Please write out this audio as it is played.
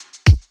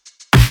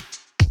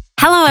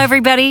Hello,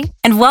 everybody,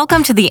 and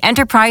welcome to the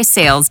Enterprise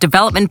Sales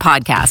Development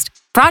Podcast,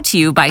 brought to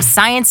you by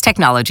Cience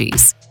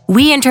Technologies.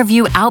 We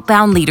interview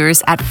outbound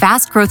leaders at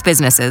fast-growth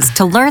businesses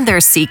to learn their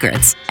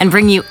secrets and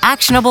bring you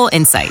actionable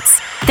insights.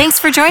 Thanks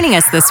for joining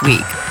us this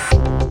week.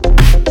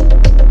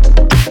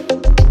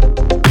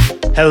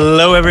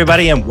 Hello,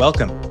 everybody, and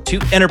welcome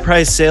to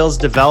Enterprise Sales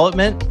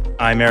Development.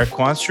 I'm Eric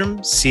Quanstrom,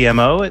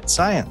 CMO at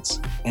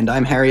Cience. And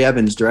I'm Harry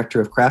Evans,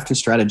 Director of Craft and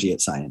Strategy at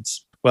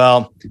Cience.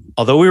 Well,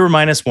 although we were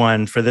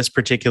 -1 for this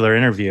particular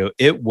interview,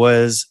 it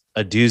was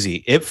a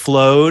doozy. It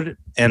flowed,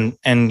 and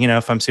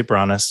if I'm super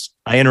honest,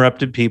 I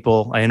interrupted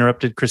people. I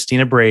interrupted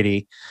Christina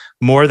Brady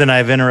more than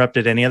I've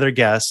interrupted any other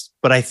guest,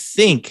 but I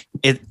think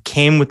it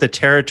came with the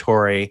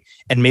territory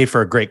and made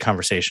for a great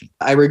conversation.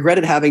 I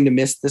regretted having to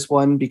miss this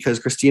one because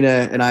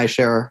Christina and I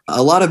share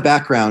a lot of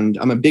background.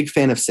 I'm a big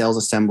fan of Sales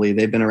Assembly.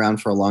 They've been around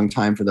for a long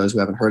time. For those who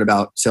haven't heard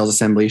about Sales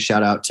Assembly,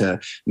 shout out to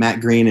Matt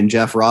Green and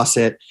Jeff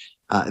Rossett.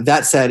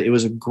 That said, it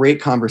was a great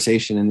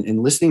conversation,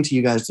 and listening to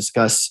you guys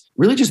discuss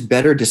really just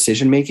better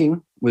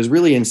decision-making was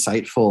really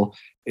insightful.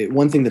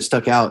 One thing that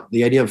stuck out,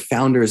 the idea of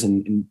founders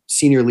and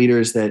senior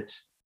leaders, that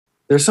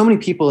there's so many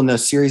people in the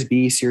Series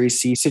B, Series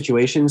C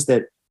situations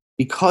that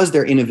because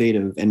they're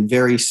innovative and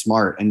very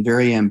smart and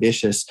very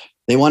ambitious,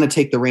 they want to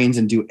take the reins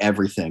and do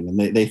everything.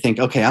 And they think,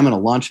 okay, I'm going to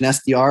launch an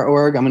SDR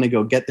org. I'm going to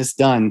go get this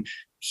done.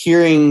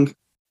 Hearing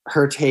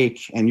her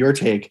take and your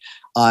take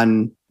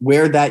on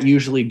where that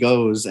usually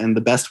goes and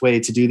the best way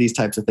to do these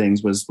types of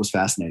things was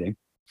fascinating.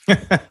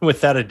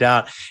 Without a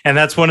doubt. And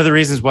that's one of the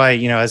reasons why,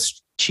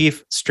 as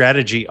Chief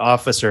Strategy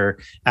Officer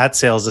at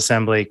Sales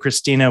Assembly,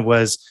 Christina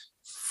was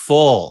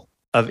full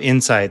of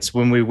insights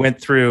when we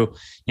went through,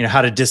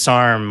 how to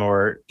disarm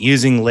or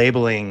using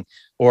labeling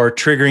or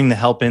triggering the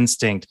help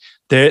instinct.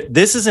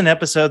 This is an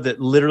episode that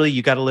literally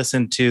you got to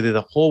listen to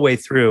the whole way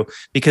through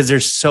because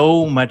there's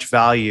so much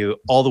value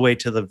all the way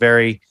to the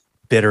very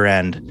bitter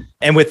end.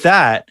 And with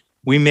that,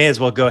 we may as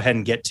well go ahead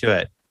and get to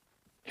it.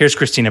 Here's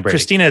Christina Brady.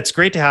 Christina, it's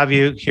great to have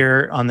you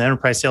here on the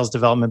Enterprise Sales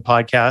Development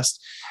Podcast.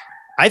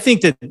 I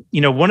think that,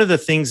 one of the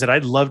things that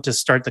I'd love to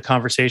start the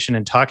conversation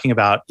and talking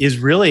about is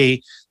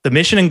really the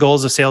mission and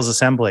goals of Sales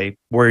Assembly,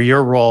 where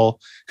your role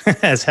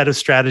as head of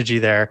strategy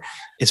there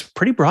is a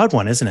pretty broad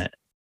one, isn't it?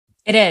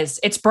 It is.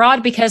 It's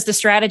broad because the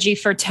strategy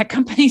for tech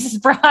companies is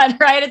broad,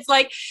 right? It's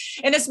like,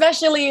 and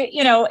especially,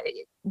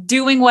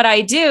 doing what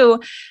I do,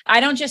 I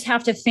don't just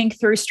have to think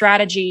through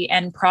strategy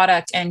and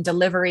product and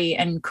delivery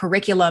and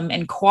curriculum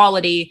and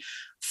quality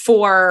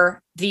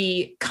for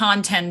the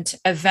content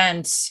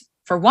events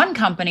for one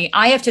company.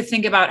 I have to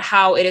think about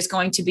how it is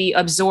going to be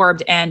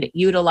absorbed and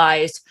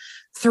utilized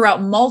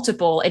throughout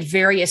multiple at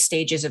various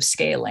stages of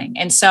scaling.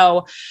 And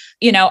so,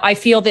 I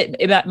feel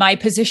that my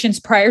positions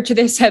prior to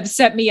this have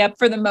set me up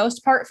for the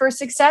most part for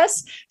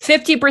success,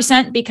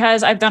 50%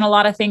 because I've done a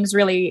lot of things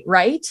really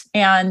right.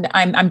 And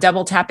I'm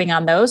double tapping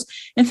on those,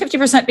 and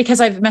 50%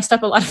 because I've messed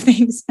up a lot of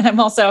things. And I'm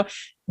also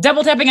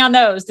double tapping on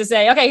those to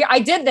say, okay, I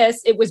did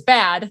this. It was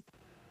bad.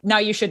 Now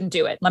you shouldn't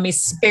do it. Let me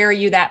spare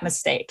you that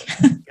mistake.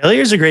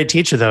 Failure's a great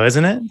teacher though,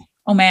 isn't it?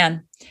 Oh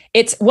man.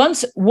 It's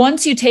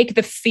once you take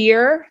the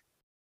fear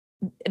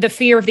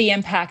of the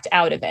impact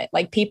out of it.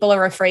 Like, people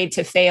are afraid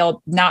to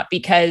fail, not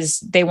because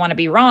they want to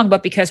be wrong,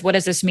 but because what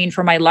does this mean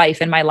for my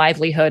life and my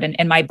livelihood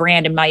and my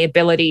brand and my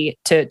ability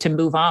to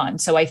move on?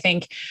 So I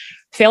think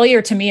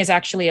failure to me is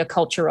actually a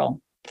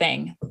cultural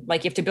thing.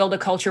 Like, you have to build a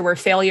culture where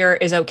failure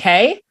is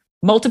okay.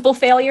 Multiple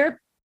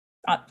failure,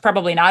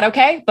 probably not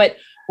okay, but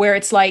where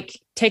it's like,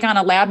 take on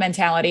a lab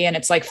mentality and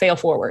it's like, fail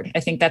forward.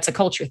 I think that's a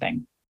culture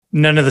thing.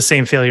 None of the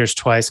same failures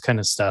twice kind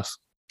of stuff.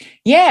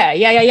 Yeah.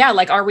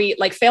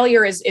 Like,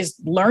 failure is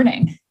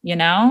learning,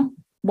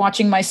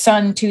 watching my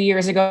son 2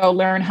 years ago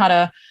learn how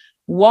to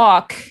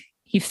walk.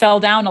 He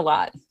fell down a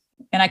lot,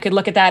 and I could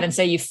look at that and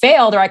say, you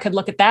failed. Or I could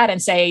look at that and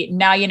say,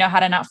 now you know how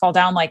to not fall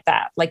down like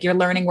that. Like, you're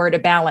learning where to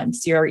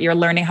balance. You're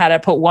learning how to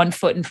put one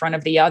foot in front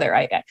of the other.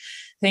 I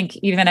think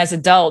even as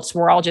adults,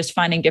 we're all just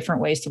finding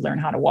different ways to learn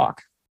how to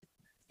walk.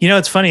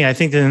 It's funny. I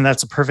think then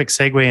that's a perfect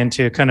segue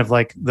into kind of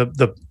like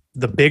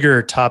the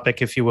bigger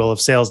topic, if you will,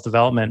 of sales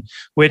development,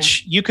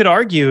 which you could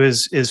argue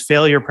is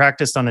failure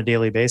practiced on a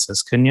daily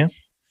basis, couldn't you?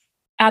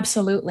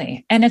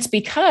 Absolutely. And it's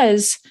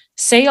because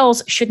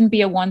sales shouldn't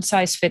be a one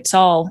size fits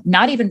all,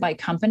 not even by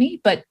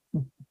company, but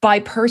by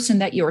person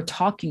that you're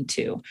talking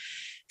to.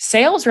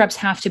 Sales reps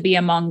have to be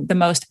among the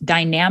most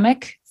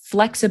dynamic,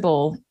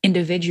 flexible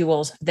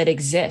individuals that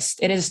exist.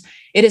 It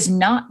is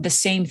not the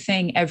same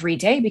thing every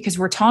day because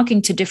we're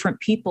talking to different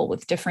people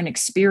with different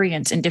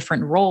experience and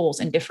different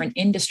roles and different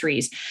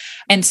industries.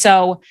 And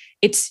so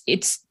it's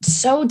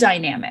so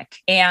dynamic,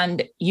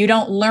 and you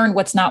don't learn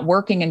what's not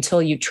working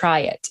until you try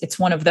it. It's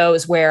one of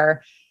those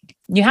where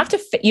you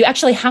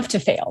actually have to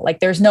fail.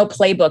 Like, there's no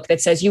playbook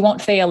that says you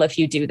won't fail if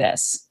you do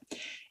this.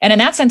 And in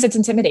that sense, it's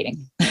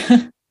intimidating.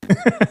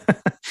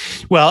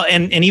 Well,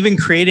 and even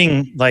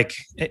creating, like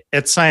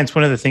at Cience,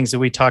 one of the things that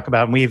we talk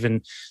about,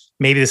 and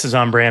maybe this is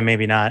on brand,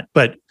 maybe not,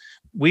 but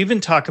we even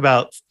talk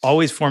about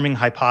always forming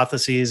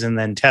hypotheses and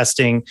then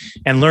testing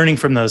and learning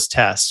from those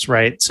tests,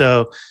 right?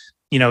 So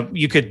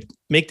you could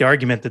make the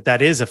argument that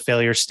that is a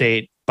failure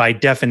state by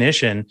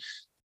definition.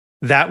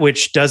 That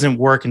which doesn't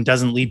work and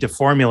doesn't lead to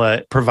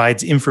formula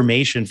provides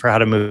information for how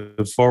to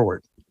move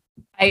forward.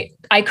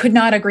 I could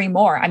not agree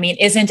more. I mean,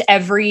 isn't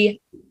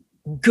every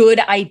good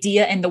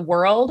idea in the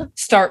world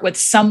start with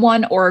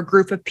someone or a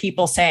group of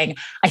people saying,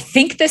 I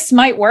think this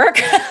might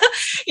work,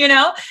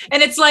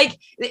 and it's like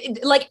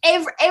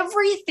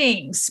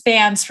everything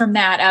spans from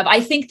that of,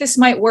 I think this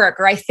might work,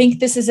 or I think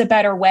this is a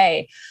better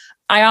way.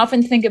 I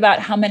often think about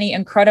how many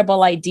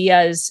incredible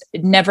ideas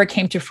never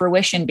came to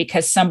fruition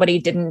because somebody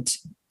didn't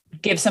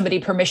give somebody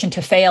permission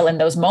to fail in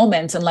those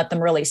moments and let them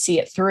really see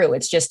it through.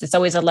 It's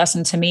always a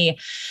lesson to me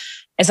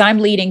as I'm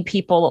leading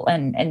people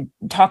and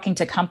talking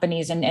to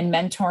companies and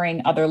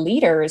mentoring other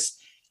leaders,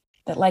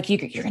 that like you're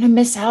going to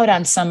miss out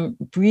on some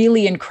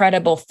really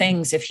incredible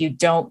things if you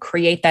don't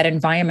create that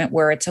environment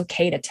where it's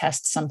okay to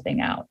test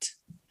something out.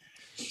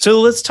 So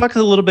let's talk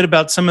a little bit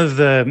about some of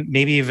the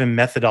maybe even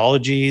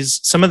methodologies,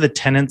 some of the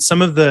tenets,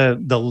 some of the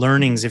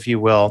learnings, if you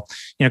will,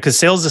 because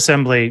Sales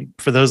Assembly,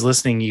 for those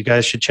listening, you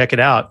guys should check it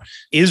out,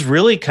 is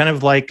really kind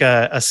of like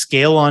a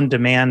scale on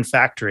demand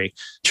factory,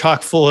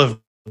 chock full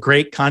of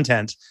great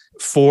content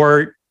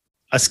for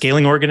a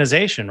scaling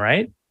organization,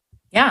 right?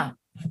 Yeah.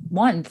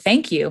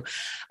 Thank you.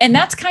 And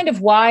that's kind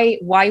of why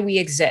we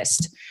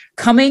exist.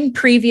 Coming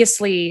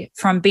previously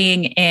from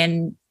being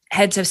in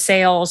heads of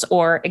sales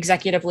or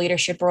executive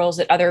leadership roles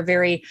at other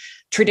very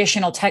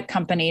traditional tech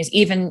companies,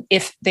 even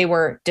if they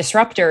were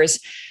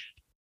disruptors,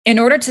 in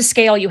order to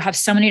scale, you have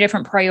so many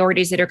different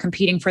priorities that are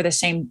competing for the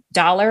same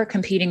dollar,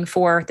 competing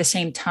for the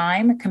same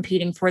time,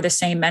 competing for the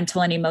same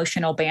mental and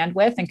emotional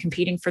bandwidth, and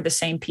competing for the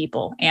same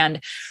people. And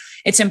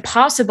it's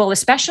impossible,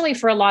 especially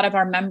for a lot of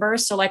our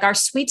members. So like our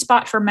sweet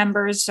spot for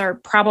members are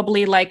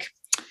probably like,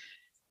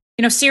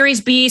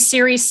 Series B,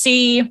 Series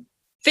C,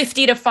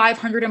 50 to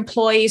 500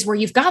 employees, where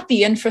you've got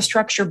the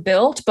infrastructure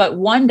built, but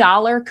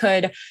 $1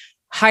 could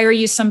hire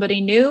you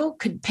somebody new,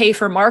 could pay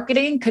for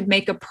marketing, could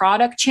make a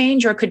product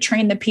change, or could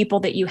train the people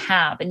that you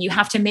have. And you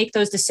have to make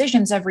those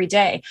decisions every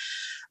day.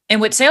 And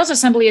what Sales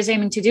Assembly is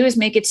aiming to do is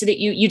make it so that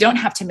you don't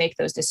have to make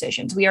those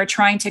decisions. We are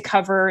trying to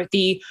cover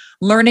the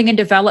learning and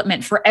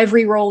development for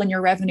every role in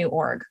your revenue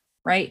org,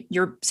 right?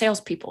 Your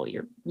salespeople,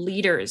 your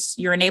leaders,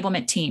 your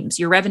enablement teams,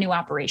 your revenue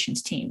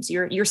operations teams,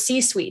 your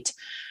C-suite,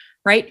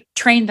 right?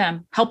 Train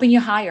them, helping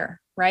you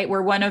hire, right?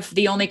 We're one of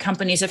the only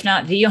companies, if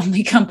not the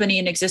only company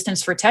in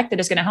existence for tech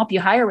that is going to help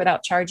you hire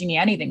without charging you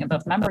anything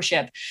above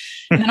membership.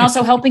 And then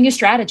also helping you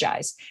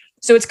strategize.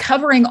 So it's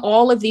covering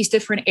all of these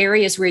different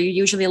areas where you're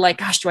usually like,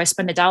 gosh, do I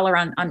spend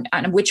 $1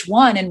 on which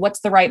one? And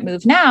what's the right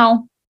move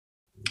now?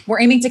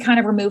 We're aiming to kind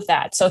of remove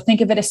that. So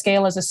think of it as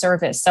scale as a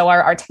service. So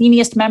our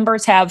teeniest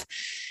members have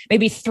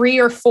maybe 3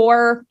 or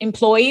 4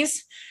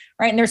 employees,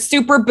 right? And they're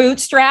super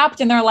bootstrapped.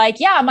 And they're like,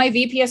 yeah, my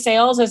VP of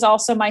sales is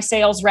also my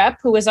sales rep,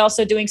 who is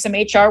also doing some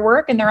HR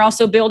work. And they're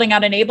also building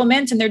out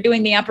enablement, and they're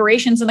doing the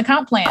operations and the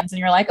comp plans. And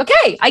you're like,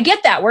 okay, I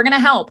get that. We're going to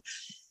help.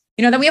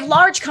 Then we have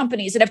large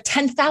companies that have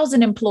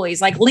 10,000 employees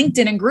like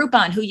LinkedIn and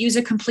Groupon who use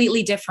it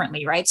completely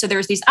differently, right? So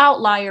there's these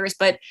outliers,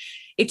 but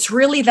it's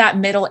really that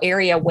middle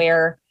area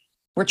where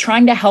we're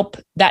trying to help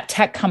that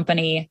tech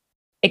company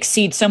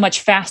exceed so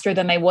much faster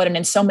than they would. And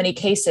in so many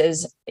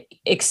cases,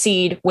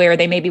 exceed where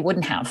they maybe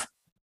wouldn't have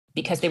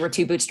because they were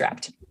too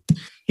bootstrapped.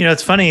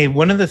 It's funny.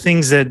 One of the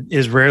things that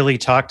is rarely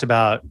talked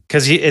about,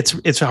 because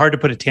it's hard to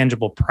put a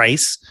tangible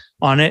price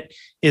on it,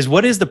 is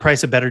what is the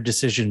price of better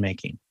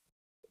decision-making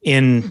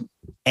in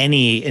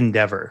any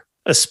endeavor,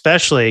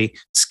 especially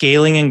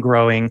scaling and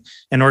growing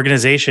an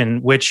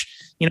organization, which,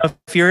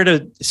 if you're at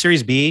a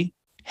Series B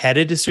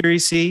headed to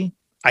Series C,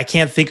 I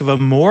can't think of a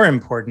more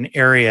important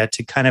area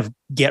to kind of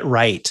get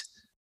right,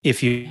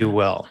 if you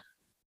will.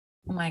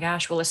 Oh my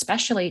gosh. Well,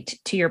 especially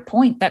to your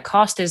point, that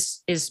cost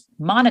is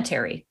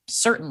monetary,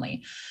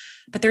 certainly,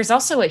 but there's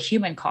also a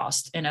human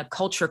cost and a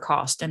culture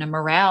cost and a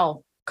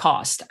morale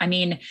cost. I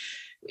mean,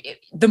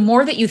 the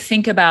more that you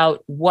think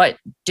about what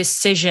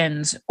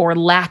decisions or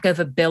lack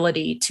of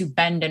ability to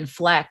bend and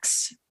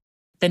flex,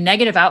 the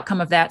negative outcome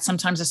of that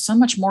sometimes is so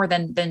much more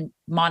than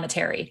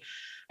monetary.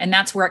 And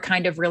that's where it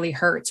kind of really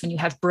hurts when you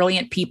have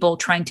brilliant people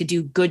trying to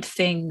do good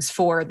things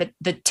for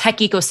the tech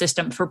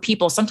ecosystem, for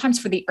people, sometimes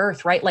for the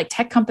earth, right? Like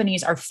tech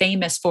companies are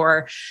famous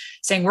for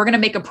saying, we're going to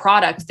make a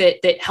product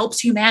that helps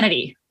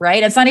humanity,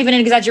 right? It's not even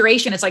an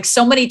exaggeration. It's like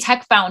so many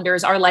tech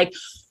founders are like,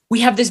 we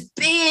have this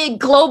big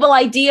global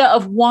idea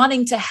of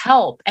wanting to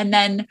help. And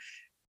then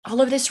all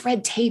of this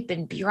red tape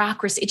and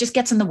bureaucracy, it just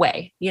gets in the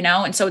way,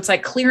 And so it's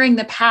like clearing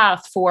the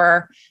path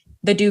for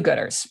the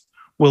do-gooders.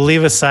 We'll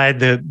leave aside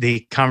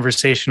the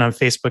conversation on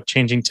Facebook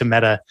changing to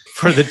Meta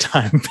for the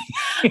time.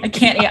 I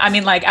can't,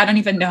 I don't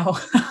even know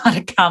how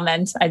to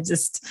comment. I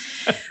just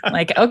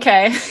like,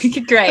 okay,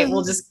 great.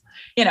 We'll just,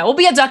 we'll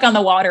be a duck on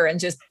the water and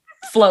just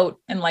float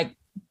and like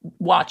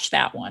watch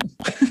that one.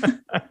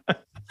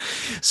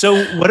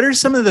 So what are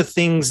some of the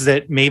things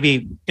that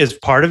maybe is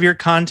part of your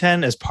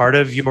content, as part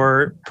of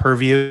your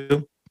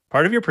purview,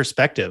 part of your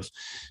perspective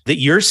that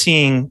you're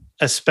seeing,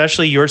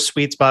 especially your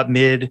sweet spot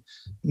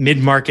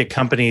mid-market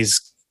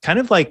companies kind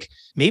of like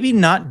maybe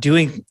not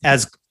doing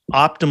as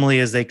optimally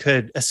as they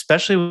could,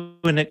 especially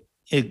when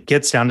it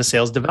gets down to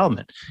sales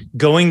development,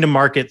 going to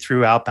market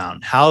through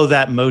outbound, how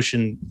that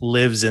motion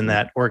lives in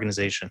that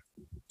organization.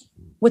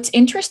 What's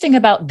interesting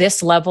about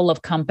this level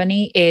of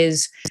company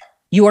is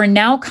you are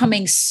now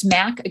coming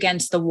smack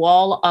against the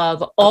wall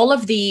of all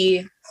of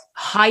the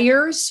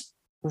hires,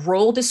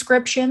 role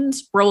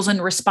descriptions, roles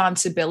and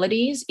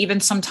responsibilities, even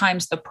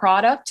sometimes the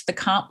product, the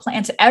comp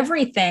plans,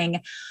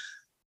 everything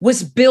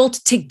was built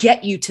to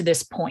get you to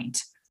this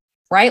point,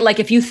 right? Like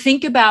if you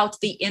think about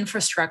the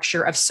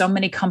infrastructure of so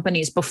many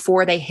companies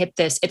before they hit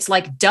this, it's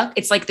like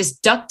this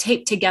duct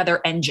tape together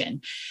engine.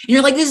 And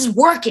you're like, this is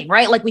working,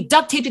 right? Like we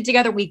duct taped it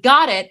together, we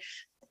got it.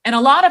 And a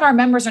lot of our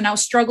members are now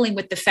struggling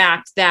with the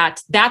fact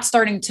that that's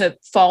starting to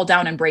fall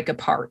down and break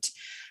apart.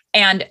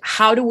 And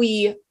how do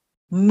we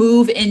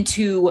move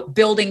into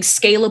building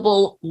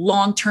scalable,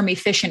 long-term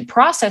efficient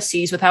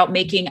processes without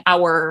making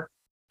our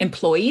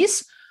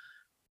employees,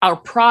 our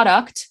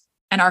product,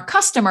 and our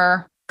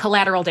customer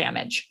collateral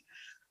damage?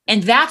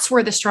 And that's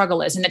where the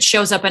struggle is. And it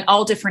shows up in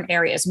all different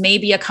areas.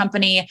 Maybe a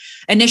company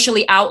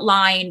initially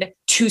outlined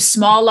too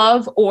small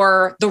of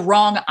or the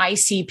wrong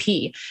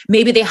ICP.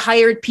 Maybe they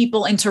hired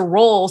people into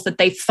roles that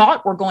they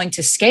thought were going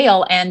to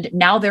scale and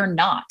now they're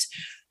not.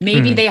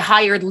 Maybe they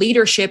hired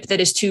leadership that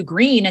is too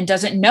green and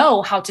doesn't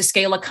know how to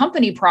scale a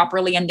company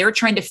properly. And they're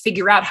trying to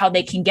figure out how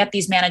they can get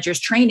these managers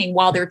training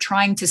while they're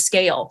trying to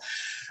scale.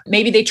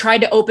 Maybe they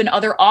tried to open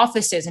other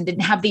offices and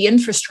didn't have the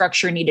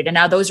infrastructure needed. And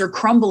now those are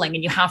crumbling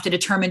and you have to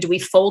determine, do we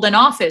fold an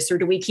office or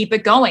do we keep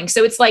it going?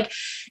 So it's like,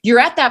 you're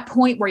at that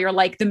point where you're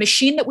like, the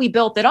machine that we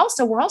built that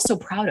also we're also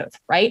proud of,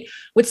 right?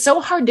 What's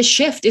so hard to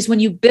shift is when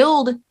you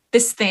build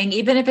this thing,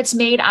 even if it's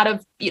made out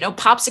of,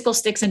 popsicle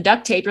sticks and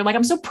duct tape, you're like,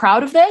 I'm so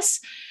proud of this.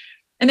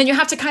 And then you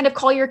have to kind of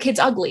call your kids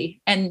ugly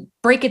and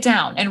break it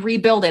down and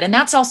rebuild it. And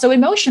that's also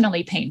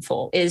emotionally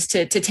painful, is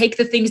to take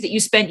the things that you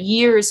spent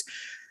years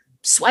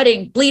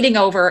sweating, bleeding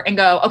over and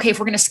go, okay, if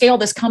we're going to scale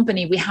this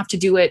company, we have to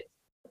do it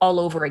all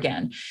over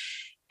again.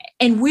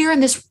 And we're in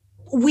this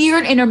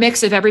weird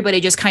intermix of everybody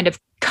just kind of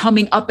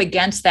coming up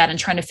against that and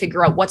trying to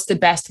figure out what's the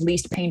best,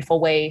 least painful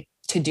way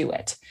to do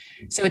it.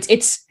 So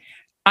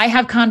I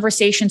have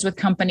conversations with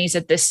companies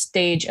at this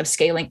stage of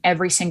scaling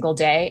every single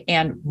day,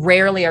 and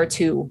rarely are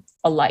two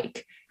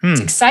alike. It's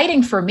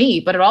exciting for me,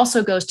 but it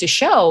also goes to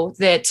show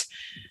that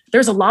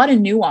there's a lot of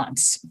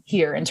nuance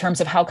here in terms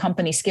of how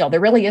companies scale.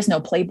 There really is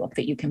no playbook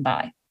that you can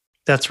buy.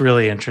 That's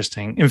really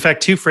interesting. In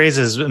fact, two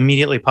phrases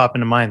immediately pop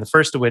into mind. The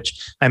first of which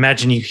I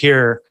imagine you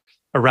hear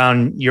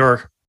around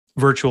your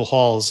virtual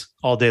halls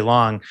all day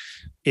long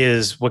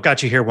is, what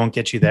got you here won't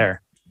get you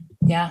there.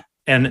 Yeah.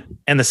 And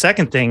the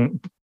second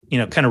thing,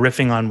 kind of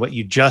riffing on what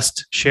you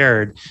just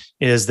shared,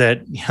 is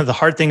that the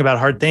hard thing about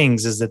hard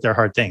things is that they're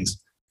hard things.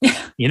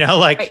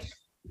 Right.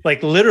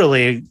 Like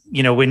literally,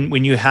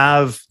 when you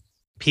have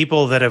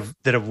people that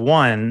have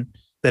won,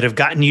 that have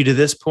gotten you to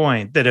this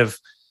point, that have,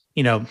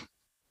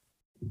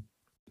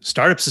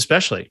 startups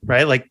especially,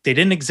 right? Like they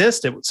didn't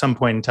exist at some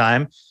point in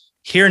time.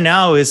 Here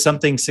now is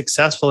something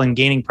successful in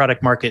gaining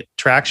product market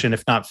traction,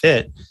 if not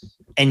fit.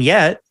 And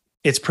yet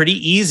it's pretty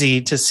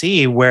easy to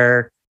see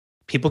where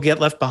people get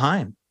left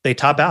behind. They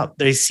top out,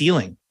 they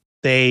ceiling.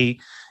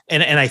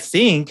 And I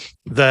think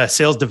the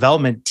sales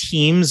development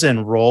teams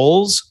and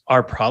roles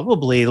are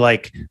probably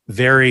like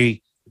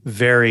very,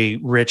 very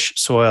rich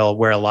soil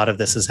where a lot of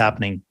this is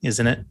happening,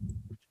 isn't it?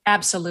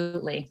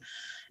 Absolutely.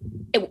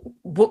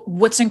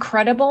 What's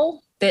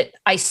incredible that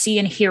I see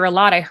and hear a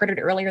lot, I heard it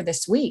earlier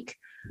this week,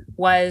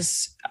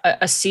 was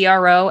a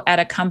CRO at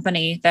a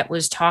company that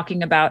was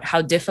talking about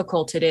how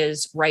difficult it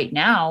is right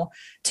now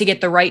to get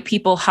the right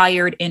people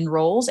hired in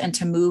roles and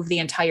to move the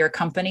entire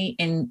company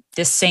in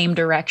the same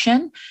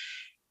direction.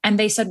 And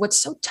they said, what's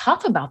so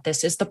tough about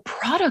this is the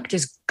product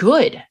is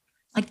good.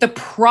 Like the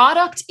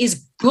product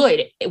is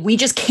good. We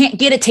just can't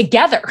get it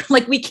together.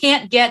 Like we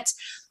can't get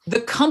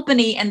the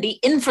company and the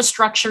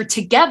infrastructure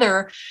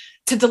together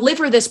to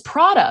deliver this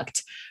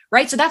product,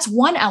 right? So that's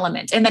one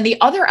element. And then the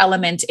other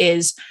element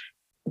is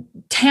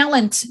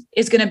talent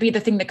is going to be the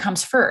thing that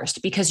comes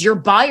first, because your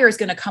buyer is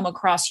going to come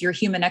across your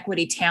human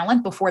equity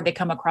talent before they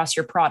come across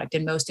your product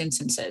in most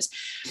instances.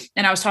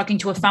 And I was talking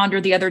to a founder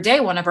the other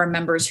day, one of our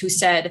members, who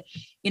said,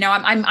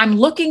 I'm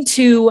looking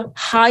to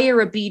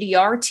hire a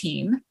BDR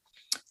team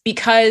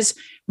because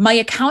my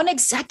account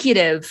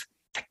executive,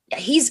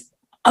 he's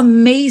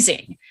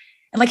amazing.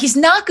 And like, he's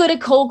not good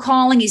at cold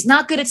calling. He's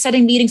not good at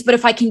setting meetings, but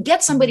if I can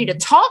get somebody to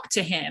talk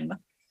to him,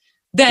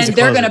 then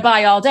they're going to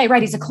buy all day,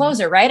 right? He's a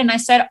closer, right? And I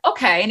said,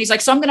 okay. And he's like,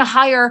 so I'm going to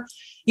hire,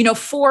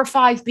 4 or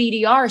 5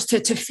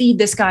 BDRs to feed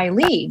this guy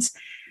leads.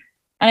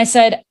 And I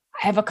said,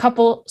 I have a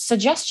couple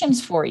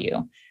suggestions for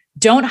you.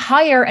 Don't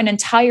hire an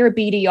entire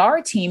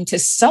BDR team to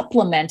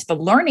supplement the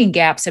learning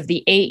gaps of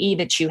the AE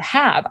that you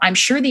have. I'm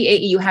sure the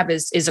AE you have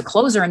is a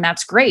closer, and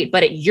that's great.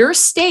 But at your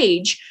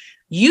stage,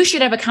 you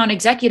should have account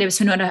executives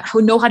who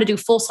know how to do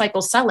full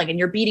cycle selling, and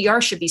your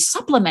BDR should be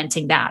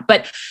supplementing that.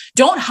 But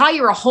don't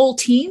hire a whole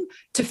team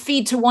to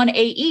feed to one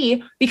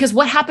AE, because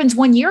what happens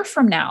 1 year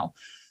from now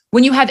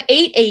when you have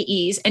 8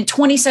 AEs and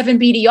 27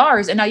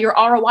 BDRs, and now your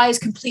ROI is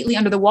completely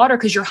under the water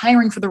because you're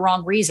hiring for the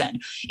wrong reason.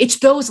 It's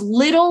those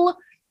little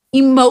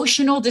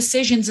emotional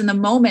decisions in the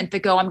moment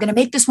that go, I'm going to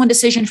make this one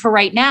decision for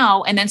right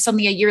now. And then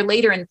suddenly a year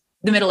later in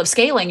the middle of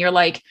scaling, you're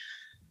like,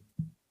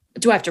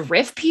 do I have to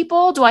riff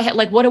people?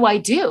 What do I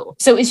do?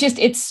 So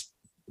it's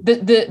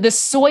the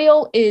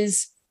soil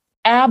is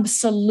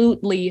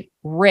absolutely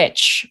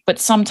rich, but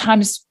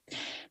sometimes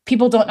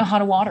people don't know how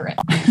to water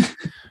it.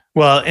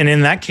 Well, and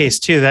in that case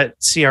too, that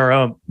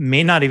CRO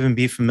may not even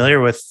be familiar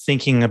with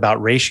thinking about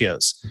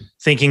ratios,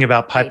 thinking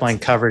about pipeline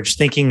coverage,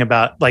 thinking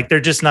about they're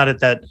just not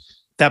at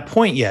that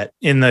point yet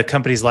in the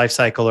company's life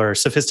cycle or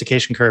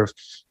sophistication curve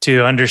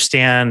to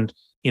understand,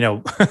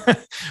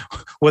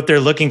 what they're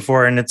looking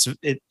for. And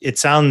it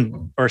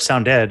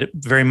sounded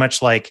very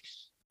much like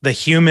the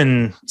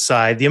human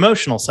side, the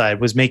emotional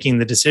side was making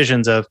the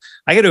decisions of,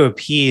 I got to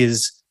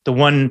appease the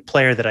one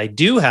player that I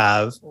do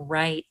have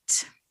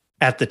right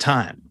at the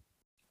time.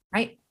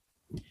 Right.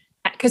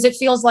 Because it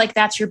feels like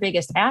that's your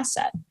biggest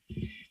asset.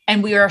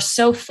 And we are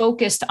so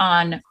focused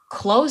on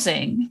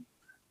closing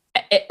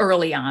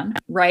early on,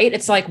 right?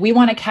 It's like we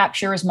want to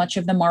capture as much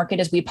of the market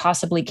as we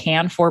possibly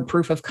can for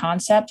proof of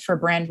concept, for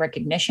brand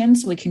recognition,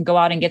 so we can go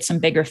out and get some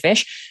bigger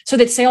fish so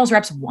that sales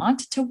reps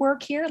want to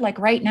work here. Like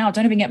right now,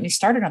 don't even get me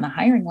started on the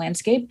hiring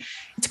landscape.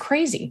 It's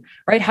crazy,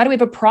 right? How do we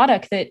have a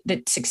product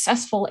that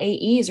successful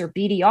AEs or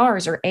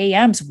BDRs or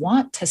AMs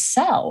want to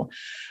sell?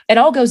 It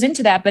all goes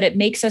into that, but it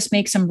makes us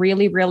make some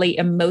really, really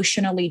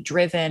emotionally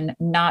driven,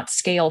 not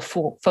scale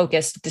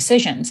focused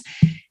decisions.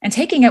 And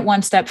taking it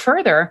one step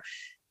further,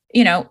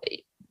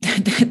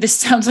 this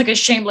sounds like a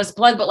shameless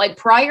plug, but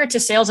prior to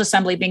Sales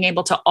Assembly being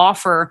able to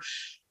offer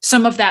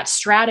some of that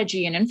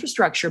strategy and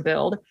infrastructure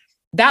build,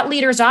 that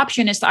leader's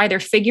option is to either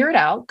figure it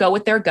out, go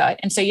with their gut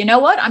and say, you know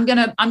what, I'm going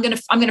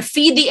to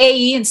feed the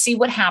AE and see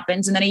what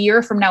happens. And then a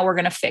year from now, we're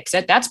going to fix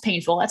it. That's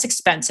painful. That's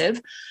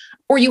expensive.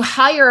 Or you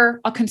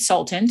hire a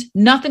consultant,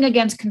 nothing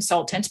against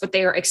consultants, but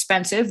they are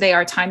expensive. They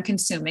are time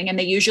consuming, and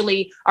they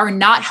usually are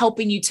not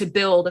helping you to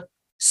build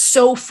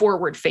so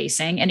forward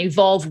facing and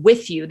evolve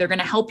with you. They're going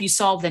to help you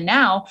solve the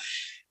now.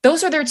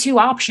 Those are their two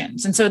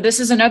options. And so this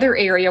is another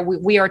area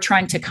we are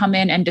trying to come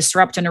in and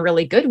disrupt in a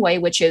really good way,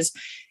 which is,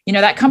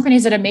 that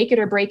company's at a make it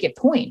or break it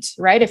point,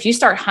 right? If you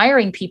start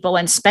hiring people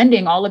and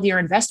spending all of your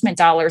investment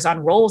dollars on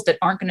roles that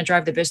aren't going to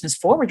drive the business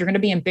forward, you're going to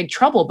be in big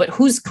trouble. But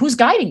who's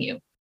guiding you?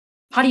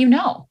 How do you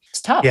know?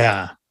 It's tough.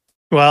 Yeah.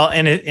 Well,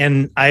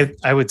 and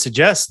I would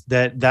suggest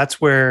that that's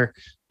where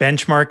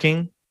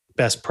benchmarking,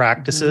 best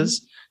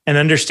practices, and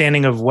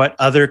understanding of what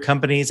other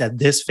companies at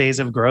this phase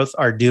of growth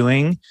are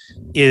doing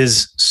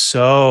is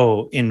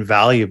so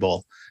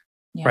invaluable,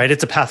 right?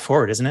 It's a path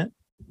forward, isn't it?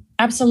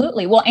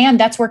 Absolutely. Well, and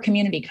that's where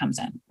community comes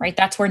in, right?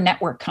 That's where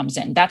network comes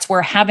in. That's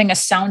where having a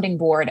sounding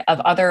board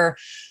of other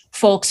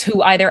folks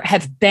who either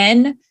have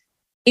been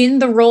in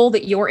the role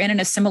that you're in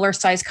a similar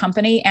size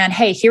company, and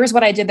hey, here's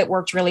what I did that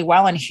worked really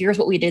well, and here's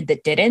what we did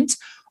that didn't.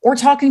 Or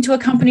talking to a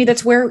company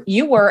that's where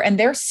you were and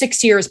they're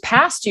 6 years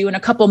past you and a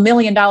couple $1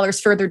 million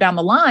further down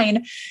the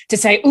line to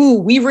say, ooh,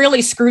 we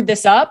really screwed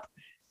this up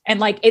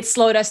and it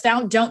slowed us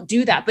down. Don't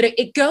do that. But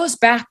it goes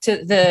back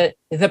to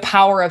the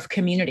power of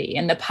community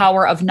and the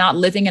power of not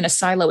living in a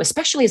silo,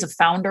 especially as a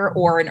founder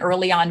or an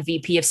early on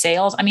VP of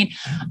sales. I mean,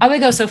 I would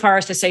go so far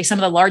as to say some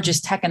of the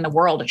largest tech in the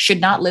world should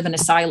not live in a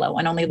silo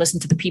and only listen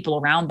to the people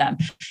around them.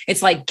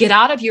 It's like, get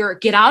out of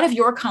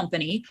your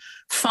company,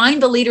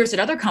 find the leaders at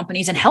other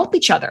companies and help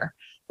each other.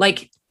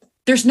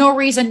 There's no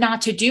reason not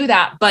to do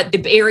that, but the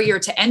barrier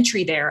to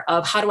entry there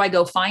of how do I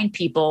go find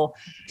people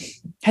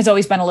has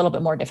always been a little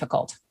bit more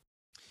difficult.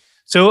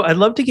 So I'd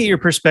love to get your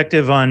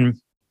perspective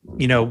on,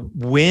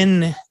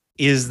 when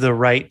is the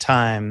right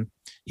time,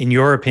 in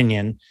your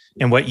opinion,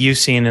 and what you've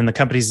seen in the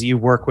companies that you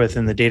work with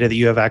and the data that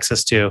you have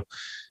access to,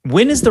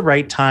 when is the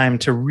right time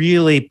to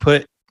really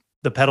put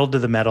the pedal to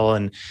the metal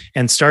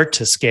and start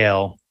to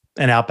scale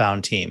an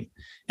outbound team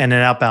and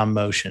an outbound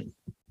motion?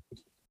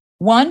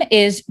 One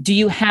is, do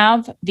you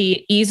have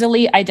the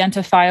easily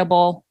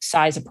identifiable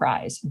size of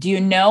prize? Do you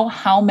know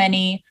how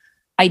many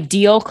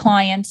ideal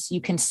clients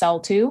you can sell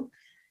to?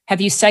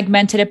 Have you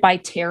segmented it by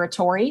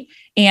territory?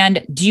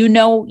 And do you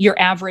know your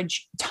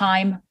average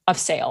time of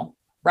sale,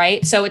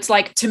 right? So it's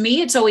to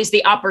me, it's always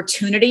the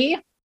opportunity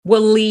will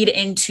lead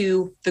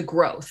into the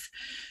growth.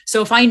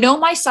 So if I know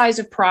my size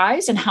of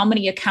prize and how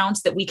many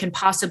accounts that we can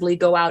possibly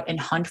go out and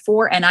hunt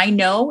for, and I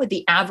know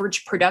the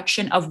average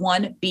production of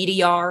one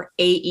BDR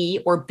AE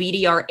or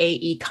BDR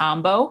AE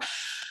combo,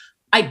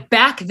 I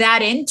back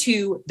that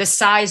into the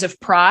size of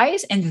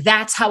prize, and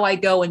that's how I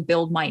go and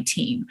build my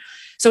team.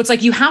 So it's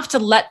you have to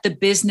let the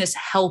business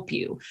help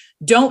you.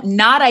 Don't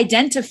not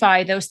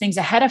identify those things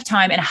ahead of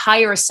time and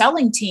hire a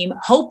selling team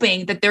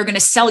hoping that they're going to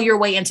sell your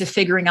way into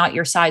figuring out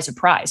your size of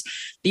prize.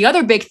 The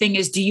other big thing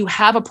is, do you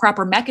have a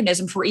proper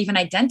mechanism for even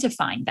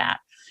identifying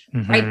that?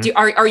 Right?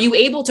 Are you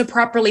able to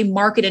properly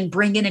market and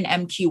bring in an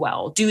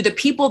MQL? Do the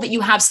people that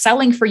you have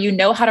selling for you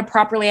know how to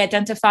properly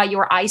identify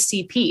your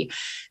ICP?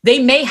 They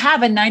may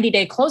have a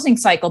 90-day closing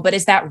cycle, but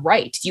is that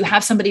right? Do you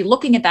have somebody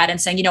looking at that and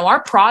saying,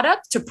 our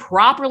product to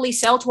properly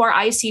sell to our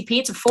ICP,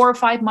 it's a 4 or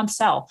 5 month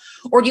sell?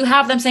 Or do you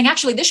have them saying,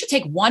 actually, this should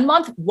take 1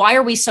 month. Why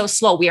are we so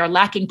slow? We are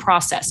lacking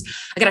process.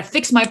 I got to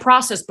fix my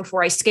process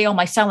before I scale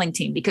my selling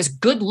team, because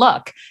good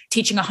luck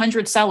teaching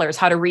 100 sellers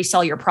how to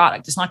resell your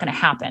product. It's not going to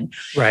happen.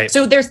 Right.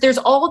 So there's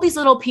all these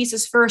little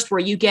pieces first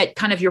where you get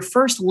kind of your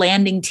first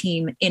landing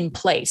team in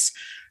place.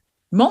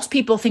 Most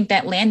people think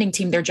that landing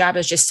team, their job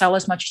is just sell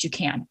as much as you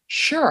can.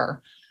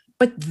 Sure.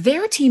 But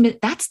their team,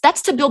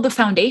 that's to build the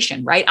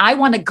foundation, right? I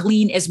want to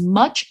glean as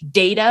much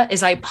data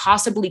as I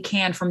possibly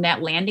can from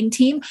that landing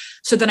team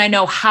so that I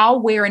know how,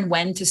 where, and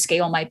when to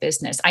scale my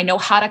business. I know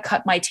how to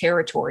cut my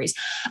territories.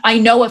 I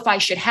know if I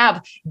should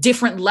have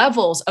different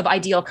levels of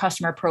ideal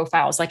customer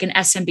profiles, like an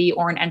SMB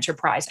or an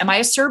enterprise. Am I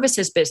a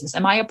services business?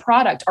 Am I a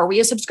product? Are we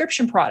a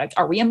subscription product?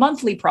 Are we a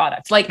monthly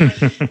product? Like,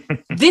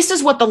 this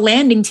is what the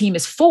landing team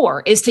is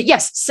for, is to,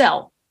 yes,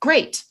 sell.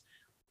 Great.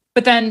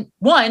 But then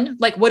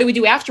like, what do we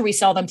do after we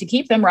sell them to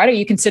keep them, right? Are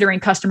you considering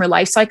customer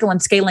lifecycle and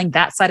scaling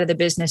that side of the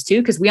business too?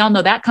 Because we all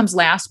know that comes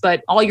last,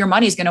 but all your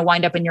money is going to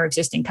wind up in your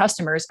existing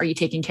customers. Are you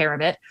taking care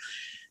of it?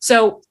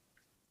 So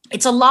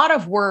it's a lot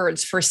of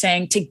words for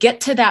saying, to get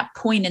to that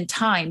point in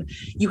time,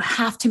 you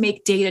have to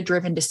make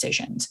data-driven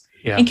decisions.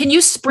 Yeah. And can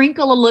you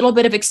sprinkle a little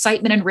bit of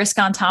excitement and risk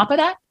on top of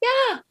that?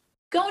 Yeah,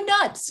 go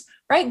nuts,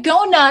 right?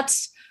 Go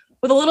nuts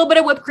with a little bit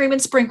of whipped cream and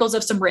sprinkles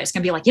of some risk,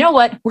 and be like, you know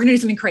what, we're gonna do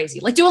something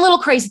crazy. Like, do a little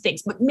crazy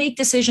things, but make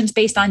decisions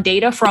based on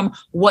data from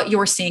what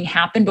you're seeing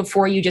happen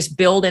before you just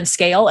build and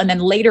scale. And then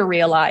later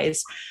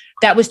realize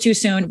that was too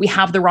soon. We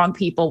have the wrong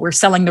people. We're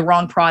selling the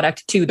wrong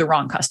product to the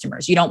wrong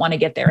customers. You don't want to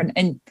get there.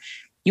 And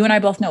you and I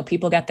both know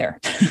people get there.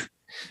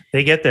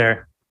 They get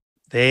there.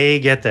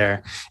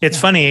 It's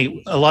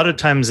funny. A lot of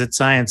times at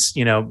Cience,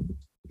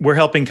 we're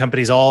helping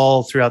companies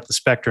all throughout the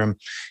spectrum.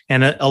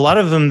 And a lot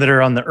of them that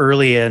are on the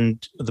early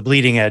end, the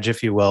bleeding edge,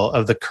 if you will,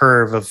 of the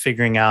curve of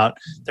figuring out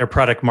their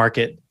product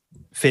market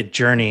fit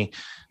journey.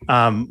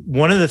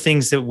 One of the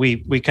things that we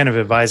kind of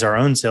advise our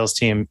own sales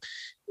team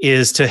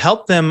is to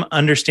help them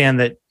understand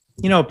that,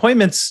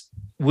 appointments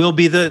will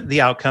be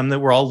the outcome that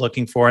we're all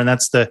looking for. And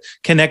that's the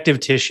connective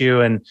tissue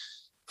and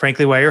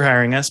frankly, why you're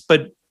hiring us.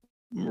 But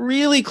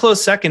really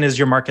close second is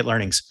your market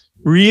learnings.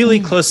 Really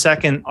close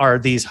second are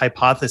these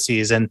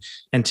hypotheses, and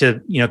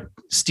to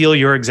steal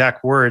your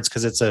exact words,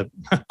 because it's a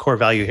core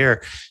value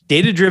here.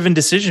 Data-driven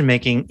decision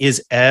making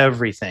is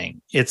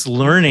everything. It's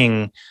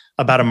learning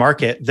about a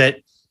market that,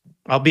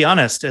 I'll be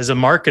honest, as a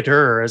marketer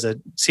or as a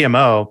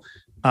CMO,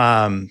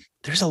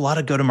 there's a lot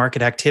of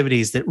go-to-market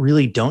activities that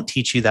really don't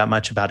teach you that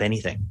much about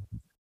anything,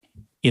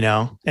 and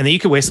that you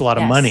could waste a lot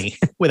of money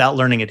without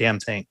learning a damn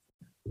thing.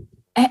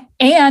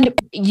 And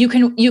you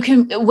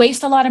can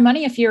waste a lot of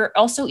money if you're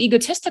also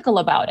egotistical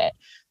about it.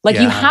 Like,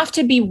 you have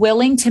to be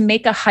willing to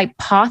make a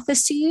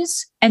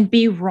hypothesis and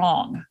be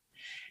wrong.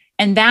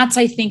 And that's,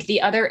 I think,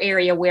 the other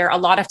area where a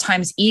lot of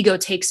times ego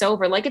takes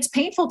over. Like, it's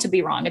painful to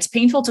be wrong. It's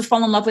painful to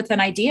fall in love with an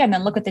idea and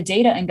then look at the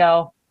data and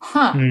go,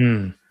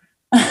 and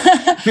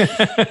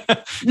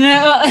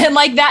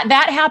like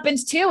that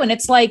happens too. And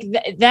it's like,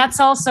 that's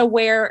also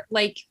where,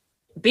 like,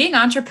 being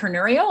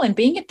entrepreneurial and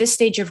being at this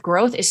stage of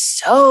growth is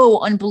so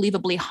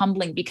unbelievably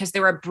humbling, because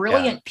there are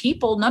brilliant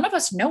people. None of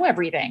us know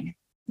everything,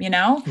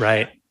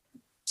 Right.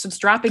 So it's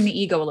dropping the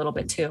ego a little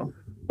bit too.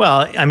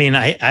 Well, I mean,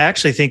 I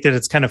actually think that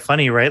it's kind of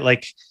funny, right?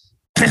 Like,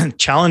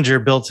 Challenger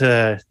built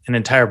an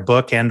entire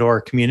book and or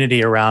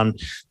community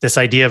around this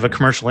idea of a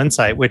commercial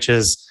insight, which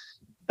is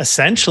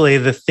essentially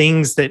the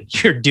things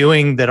that you're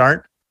doing that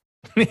aren't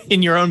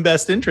in your own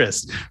best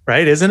interest,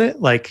 right? Isn't it?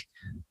 Like,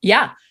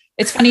 yeah.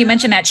 It's funny you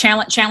mentioned that.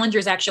 Challenger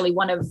is actually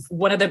one of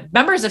the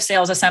members of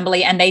Sales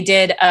Assembly, and they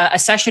did a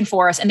session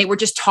for us, and they were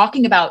just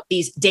talking about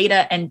these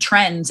data and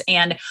trends.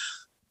 And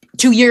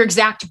to your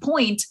exact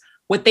point,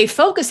 what they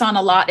focus on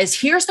a lot is,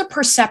 here's the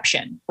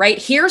perception,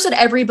 right? Here's what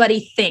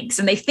everybody thinks.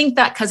 And they think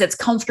that because it's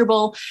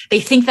comfortable. They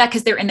think that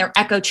because they're in their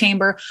echo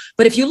chamber.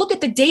 But if you look at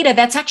the data,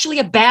 that's actually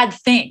a bad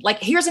thing. Like,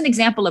 here's an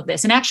example of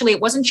this. And actually,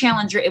 it wasn't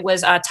Challenger. It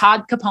was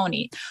Todd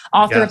Capone,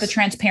 author of The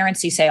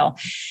Transparency Sale.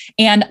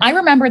 And I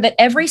remember that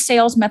every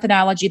sales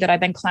methodology that I've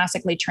been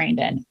classically trained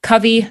in,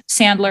 Covey,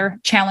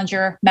 Sandler,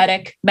 Challenger,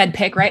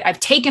 MedPick, right?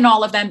 I've taken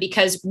all of them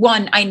because,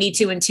 one, I need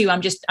to, and two,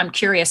 I'm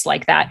curious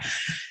like that.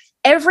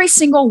 Every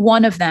single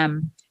one of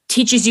them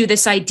teaches you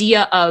this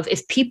idea of,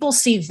 if people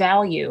see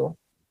value,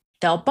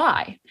 they'll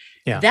buy.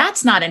 Yeah.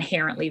 That's not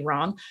inherently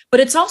wrong, but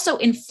it's also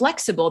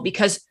inflexible,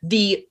 because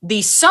the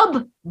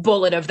sub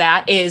bullet of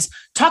that is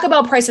talk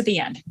about price at the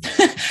end,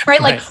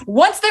 right? Like,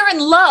 once they're in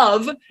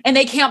love and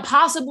they can't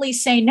possibly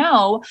say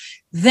no,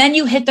 then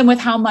you hit them with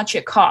how much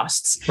it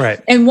costs.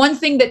 Right. And one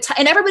thing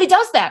and everybody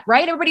does that,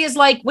 right? Everybody is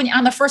like, when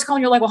on the first call,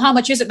 you're like, well, how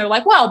much is it? And they're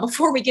like, well,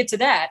 before we get to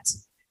that,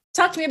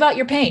 talk to me about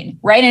your pain,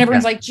 right? And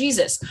everyone's like,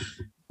 Jesus.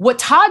 What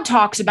Todd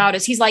talks about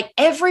is, he's like,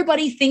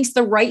 everybody thinks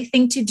the right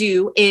thing to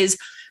do is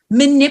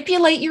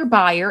manipulate your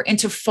buyer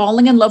into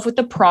falling in love with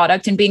the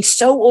product and being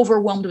so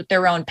overwhelmed with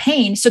their own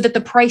pain so that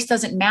the price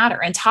doesn't matter.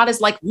 And Todd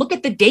is like, look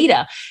at the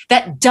data.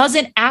 That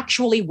doesn't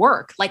actually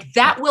work. Like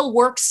that will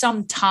work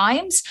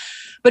sometimes,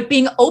 but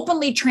being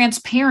openly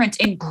transparent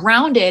and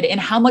grounded in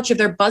how much of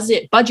their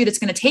budget it's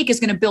going to take is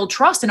going to build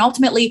trust. And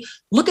ultimately,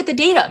 look at the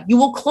data. You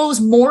will close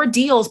more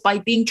deals by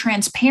being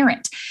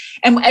transparent.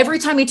 And every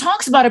time he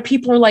talks about it,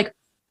 people are like,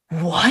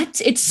 what?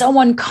 It's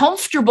so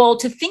uncomfortable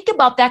to think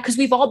about that because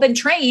we've all been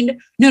trained.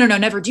 No,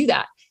 never do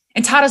that.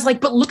 And Todd is like,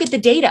 but look at the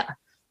data,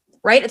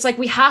 right? It's like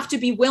we have to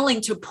be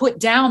willing to put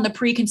down the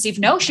preconceived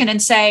notion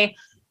and say,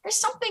 there's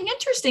something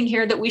interesting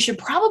here that we should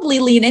probably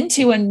lean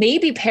into and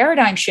maybe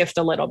paradigm shift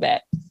a little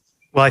bit.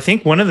 Well, I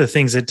think one of the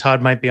things that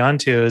Todd might be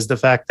onto is the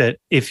fact that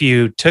if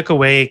you took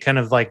away kind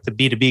of like the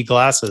B2B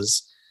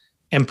glasses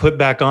and put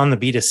back on the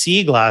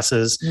B2C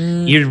glasses,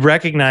 you'd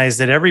recognize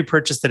that every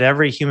purchase that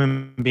every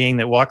human being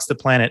that walks the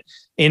planet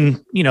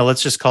in,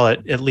 let's just call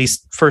it at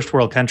least first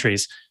world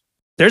countries,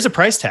 there's a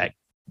price tag.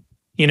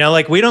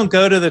 Like we don't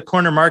go to the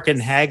corner market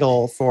and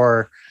haggle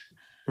for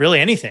really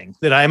anything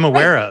that I'm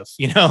aware of,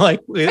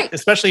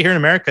 especially here in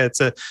America, it's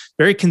a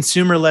very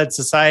consumer-led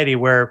society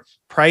where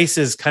price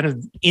is kind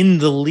of in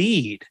the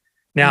lead.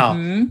 Now,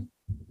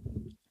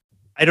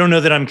 I don't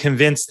know that I'm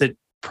convinced that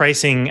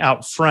pricing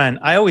out front,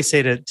 I always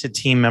say to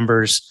team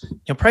members,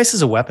 price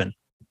is a weapon.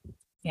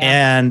 Yeah.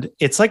 And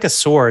it's like a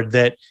sword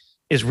that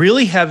is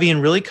really heavy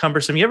and really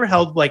cumbersome. You ever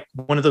held like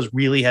one of those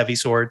really heavy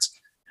swords?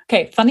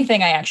 Okay. Funny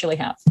thing, I actually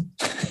have.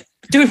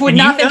 Dude would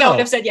not think I would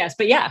have said yes,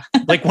 but yeah.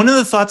 Like one of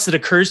the thoughts that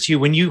occurs to you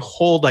when you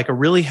hold like a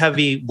really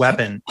heavy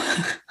weapon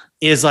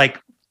is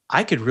like,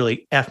 I could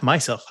really F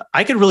myself.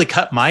 I could really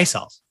cut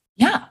myself.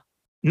 Yeah.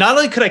 Not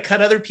only could I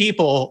cut other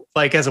people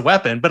like as a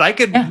weapon, but I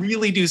could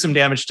really do some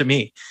damage to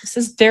me. This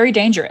is very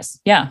dangerous.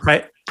 Yeah.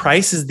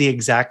 Price is the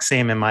exact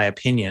same in my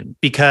opinion,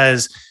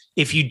 because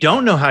if you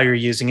don't know how you're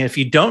using it, if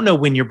you don't know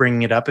when you're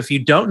bringing it up, if you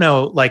don't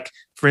know, like,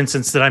 for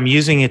instance, that I'm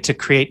using it to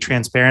create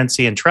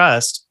transparency and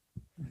trust,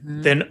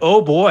 then,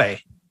 oh boy,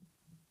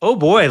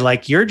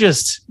 like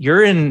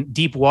you're in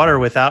deep water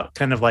without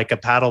kind of like a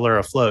paddle or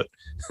a float.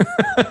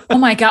 Oh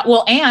my God.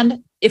 Well,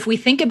 and if we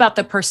think about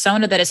the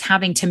persona that is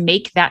having to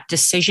make that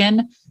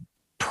decision,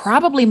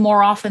 probably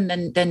more often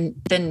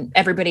than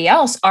everybody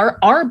else are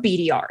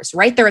BDRs,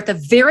 right? They're at the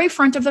very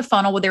front of the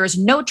funnel where there is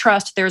no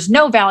trust, there's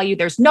no value,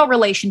 there's no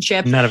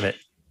relationship. None of it.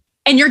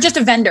 And you're just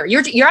a vendor.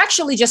 You're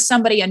actually just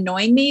somebody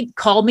annoying me,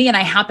 called me, and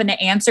I happen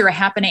to answer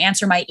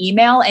my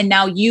email. And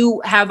now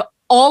you have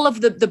all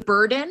of the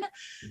burden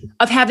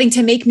of having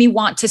to make me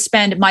want to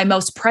spend my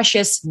most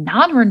precious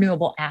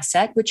non-renewable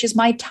asset, which is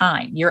my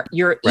time. You're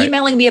right.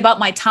 Emailing me about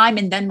my time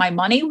and then my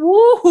money.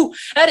 Woo!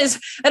 That is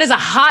a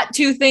hot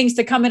two things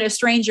to come at a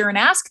stranger and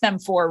ask them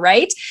for,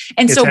 right?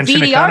 And so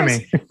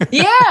BDRs,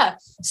 yeah.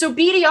 So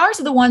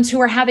BDRs are the ones who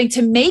are having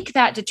to make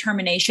that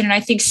determination. And I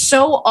think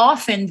so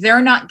often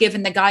they're not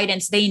given the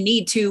guidance they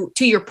need to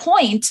your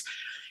point,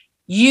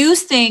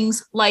 use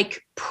things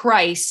like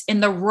price in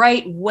the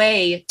right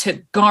way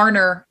to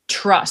garner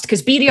trust,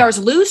 because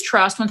BDRs lose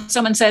trust when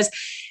someone says,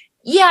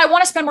 yeah, I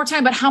want to spend more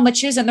time, but how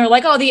much is it? And they're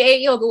like, oh,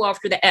 you'll go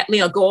after that.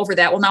 Go over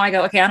that. Well, now I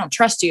go, okay, I don't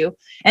trust you.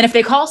 And if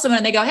they call someone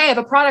and they go, hey, I have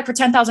a product for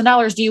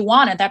 $10,000. Do you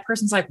want it? That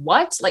person's like,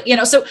 what?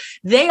 So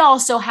they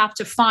also have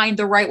to find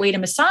the right way to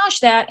massage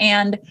that.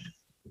 And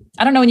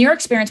I don't know in your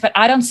experience, but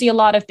I don't see a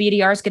lot of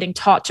BDRs getting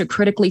taught to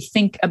critically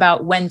think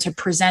about when to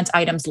present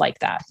items like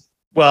that.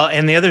 Well,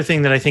 and the other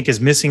thing that I think is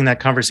missing in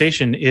that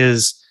conversation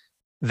is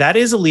that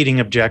is a leading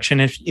objection.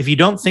 If you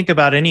don't think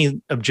about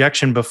any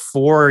objection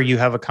before you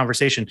have a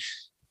conversation,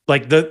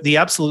 like the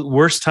absolute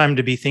worst time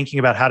to be thinking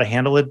about how to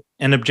handle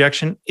an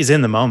objection is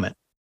in the moment.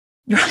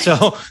 Right.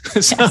 So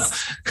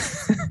yes.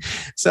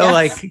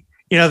 Like,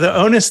 the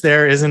onus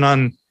there isn't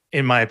on,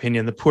 in my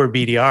opinion, the poor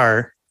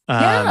BDR.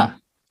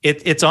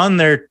 It's on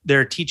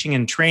their teaching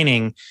and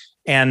training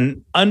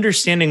and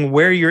understanding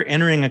where you're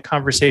entering a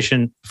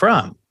conversation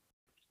from.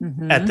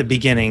 At the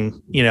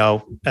beginning,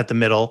 at the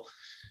middle.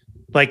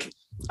 Like,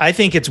 I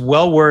think it's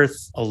well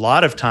worth a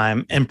lot of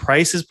time, and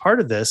price is part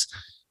of this,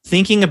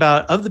 thinking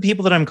about of the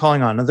people that I'm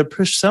calling on, of the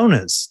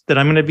personas that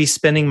I'm going to be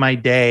spending my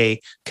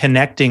day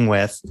connecting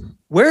with,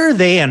 where are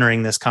they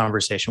entering this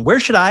conversation? Where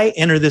should I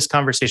enter this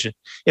conversation?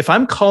 If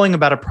I'm calling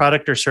about a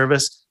product or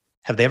service,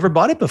 have they ever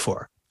bought it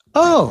before?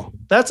 Oh,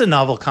 that's a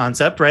novel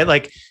concept, right?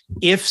 Like,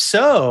 if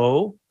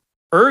so,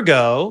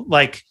 ergo,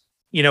 like,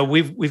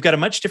 we've got a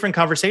much different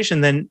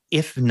conversation than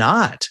if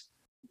not.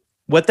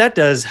 What that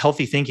does,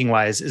 healthy thinking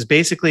wise, is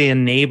basically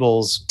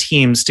enables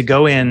teams to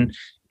go in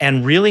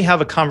and really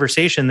have a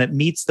conversation that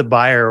meets the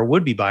buyer or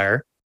would-be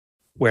buyer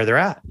where they're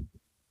at.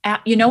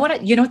 You know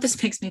what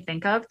this makes me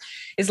think of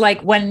is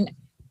like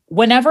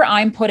whenever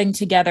I'm putting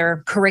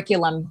together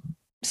curriculum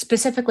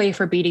specifically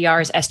for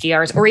BDRs,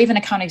 SDRs, or even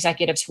account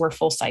executives who are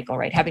full cycle,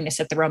 right? Having to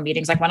sit their own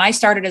meetings. Like when I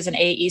started as an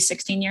AE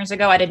 16 years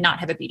ago, I did not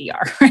have a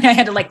BDR, right? I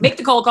had to make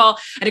the cold call,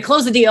 I had to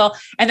close the deal,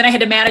 and then I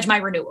had to manage my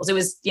renewals. It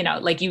was,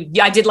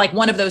 I did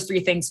one of those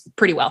three things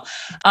pretty well.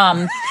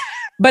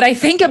 But I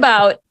think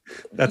about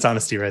That's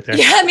honesty right there.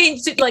 Yeah. I mean,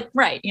 like,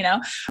 right.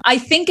 I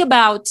think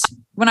about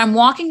when I'm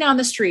walking down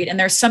the street and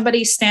there's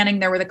somebody standing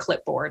there with a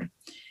clipboard.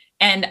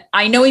 And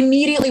I know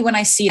immediately when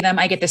I see them,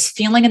 I get this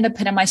feeling in the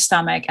pit of my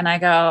stomach and I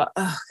go,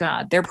 oh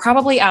God, they're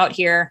probably out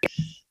here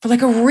for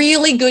like a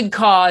really good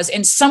cause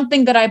and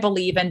something that I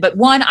believe in. But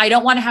one, I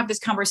don't want to have this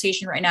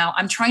conversation right now.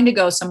 I'm trying to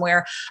go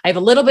somewhere. I have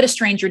a little bit of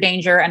stranger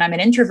danger and I'm an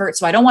introvert,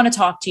 so I don't want to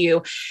talk to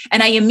you.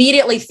 And I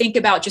immediately think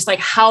about just like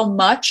how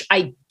much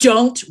I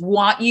don't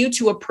want you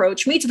to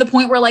approach me, to the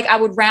point where like I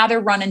would rather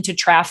run into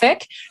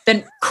traffic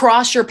than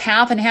cross your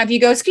path and have you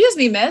go, excuse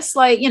me, miss,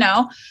 like,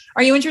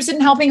 are you interested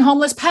in helping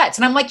homeless pets?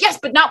 And I'm like, yes,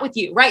 but not with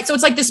you. Right. So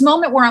it's like this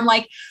moment where I'm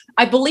like,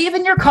 I believe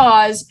in your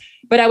cause,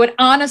 but I would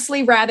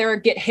honestly rather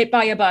get hit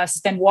by a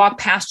bus than walk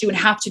past you and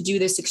have to do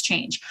this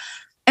exchange.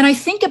 And I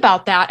think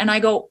about that and I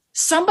go,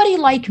 somebody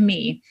like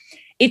me,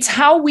 it's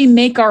how we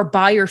make our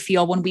buyer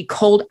feel when we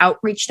cold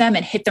outreach them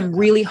and hit them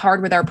really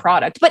hard with our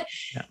product. But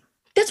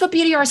that's what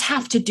BDRs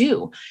have to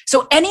do.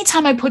 So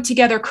anytime I put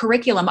together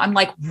curriculum, I'm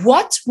like,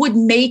 what would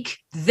make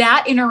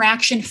that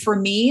interaction for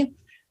me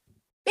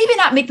maybe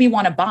not make me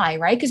want to buy,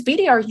 right? Because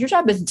BDR, your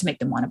job isn't to make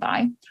them want to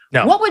buy.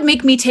 No. What would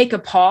make me take a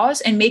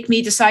pause and make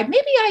me decide,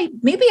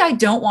 maybe I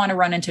don't want to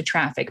run into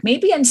traffic.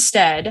 Maybe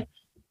instead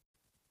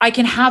I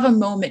can have a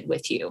moment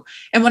with you.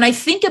 And when I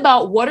think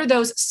about what are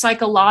those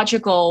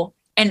psychological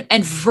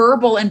and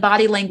verbal and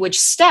body language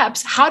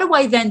steps, how do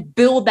I then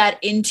build that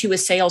into a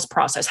sales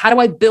process? How do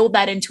I build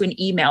that into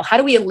an email? How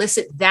do we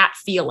elicit that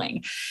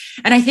feeling?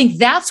 And I think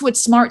that's what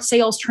smart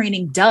sales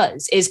training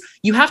does, is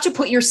you have to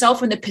put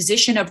yourself in the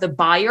position of the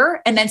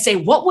buyer and then say,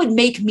 what would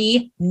make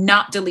me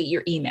not delete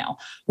your email?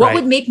 What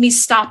would make me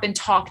stop and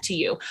talk to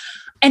you?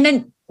 And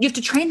then you have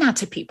to train that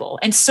to people.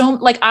 And so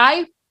like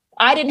I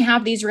didn't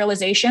have these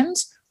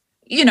realizations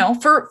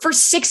for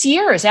 6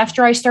 years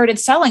after I started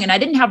selling, and I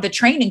didn't have the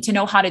training to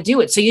know how to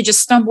do it. So you just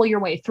stumble your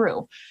way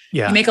through.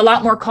 Yeah. You make a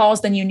lot more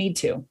calls than you need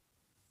to.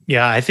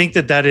 Yeah. I think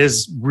that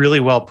is really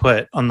well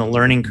put on the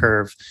learning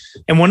curve.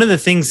 And one of the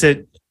things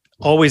that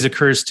always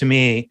occurs to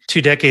me, 2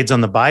 decades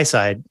on the buy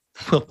side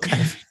will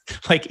kind of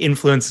like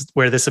influence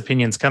where this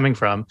opinion's coming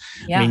from.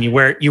 Yeah. I mean, you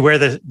wear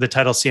the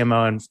title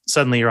CMO and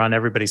suddenly you're on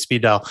everybody's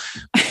speed dial.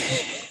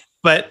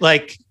 But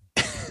like,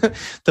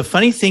 the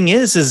funny thing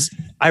is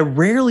I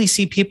rarely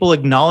see people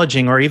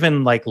acknowledging or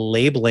even like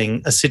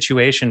labeling a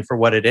situation for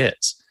what it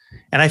is.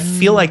 And I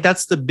feel like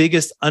that's the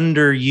biggest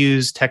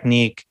underused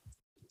technique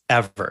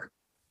ever,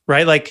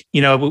 right? Like,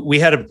 we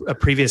had a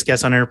previous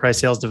guest on enterprise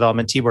sales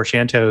development, Tibor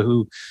Shanto,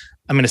 who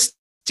I'm going to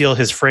steal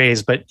his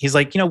phrase, but he's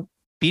like, BDR,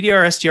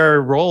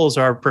 SDR roles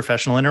are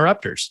professional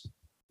interrupters.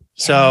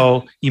 Yeah.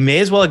 So you may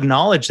as well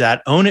acknowledge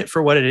that, own it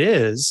for what it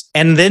is,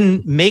 and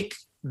then make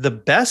the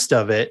best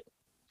of it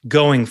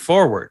going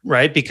forward,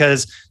 right?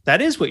 Because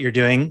that is what you're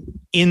doing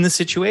in the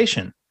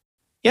situation.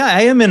 Yeah,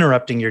 I am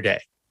interrupting your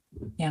day.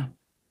 Yeah.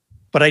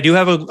 But I do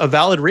have a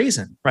valid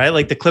reason, right?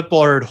 Like the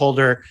clipboard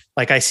holder,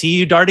 like I see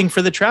you darting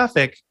for the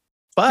traffic,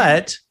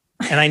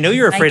 and I know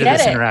you're afraid of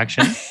this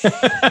interaction.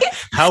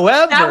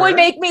 However, that would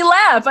make me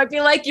laugh. I'd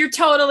be like, you're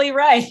totally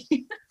right.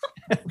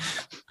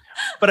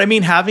 But I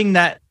mean, having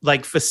that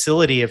like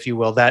facility, if you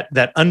will,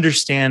 that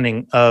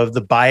understanding of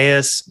the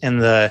bias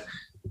and the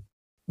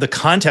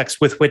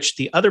context with which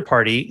the other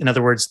party, in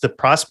other words, the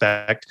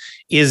prospect,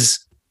 is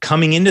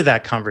coming into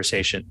that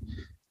conversation.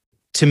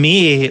 To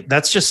me,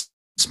 that's just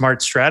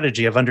smart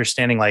strategy of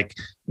understanding like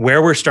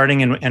where we're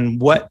starting and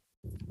what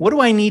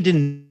do I need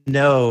to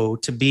know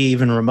to be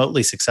even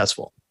remotely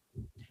successful?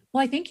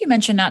 Well, I think you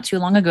mentioned not too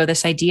long ago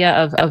this idea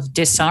of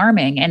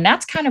disarming. And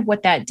that's kind of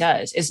what that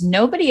does, is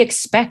nobody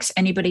expects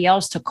anybody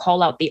else to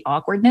call out the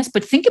awkwardness.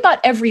 But think about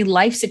every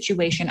life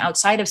situation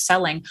outside of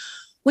selling,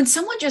 when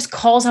someone just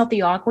calls out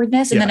the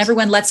awkwardness and then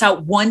everyone lets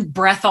out one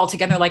breath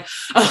altogether, like,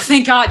 oh,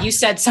 thank God you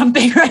said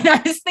something, right?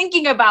 I was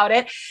thinking about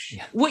it.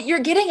 Yeah. What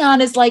you're getting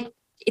on is like,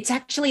 it's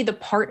actually the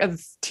part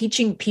of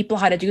teaching people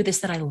how to do this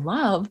that I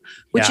love,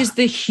 which is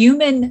the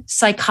human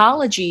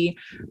psychology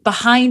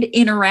behind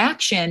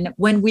interaction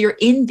when we're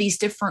in these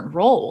different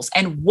roles.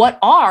 And what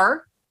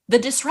are the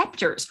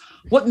disruptors?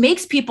 What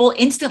makes people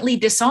instantly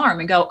disarm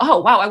and go, oh,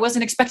 wow, I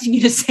wasn't expecting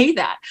you to say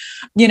that,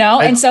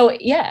 And so,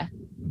 yeah.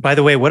 By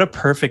the way, what a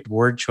perfect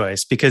word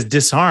choice, because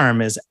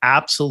disarm is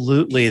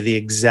absolutely the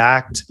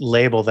exact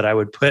label that I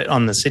would put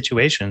on the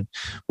situation,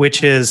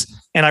 which is,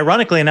 and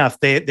ironically enough,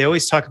 they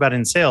always talk about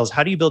in sales,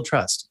 how do you build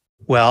trust?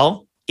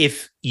 Well,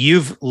 if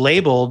you've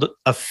labeled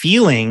a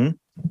feeling,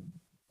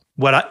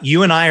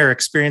 you and I are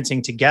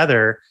experiencing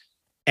together,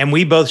 and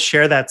we both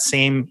share that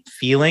same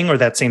feeling or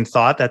that same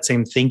thought, that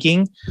same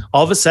thinking,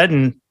 all of a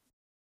sudden,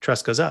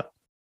 trust goes up.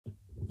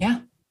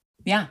 Yeah.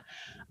 Yeah.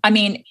 I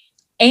mean,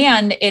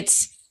 and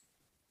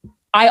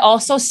I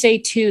also say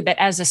too, that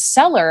as a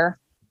seller,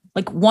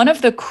 like one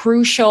of the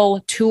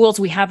crucial tools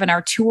we have in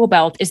our tool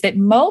belt is that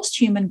most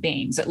human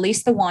beings, at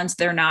least the ones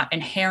that are not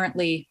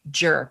inherently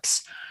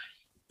jerks,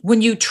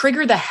 when you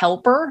trigger the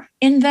helper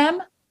in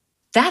them,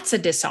 that's a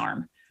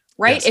disarm,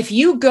 right? Yes. If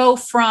you go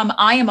from,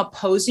 I am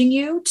opposing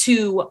you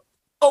to,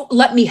 oh,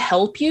 let me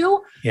help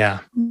you. Yeah.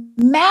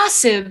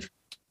 Massive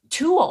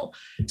tool.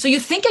 So you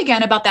think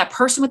again about that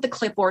person with the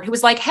clipboard who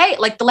was like, hey,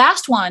 like the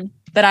last one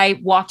that I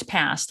walked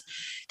past,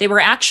 they were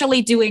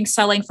actually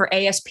selling for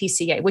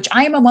ASPCA, which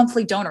I am a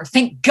monthly donor.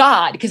 Thank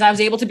God, because I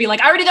was able to be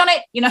like, I already donate,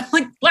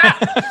 like, wow.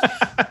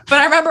 But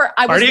I remember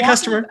I was already a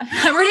customer.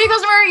 I'm already a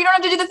customer. You don't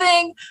have to do the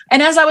thing.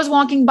 And as I was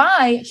walking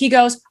by, he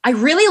goes, I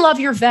really love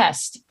your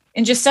vest,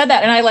 and just said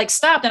that. And I like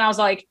stopped and I was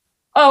like,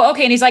 oh,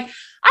 okay. And he's like,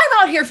 I'm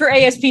out here for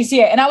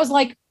ASPCA. And I was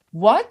like,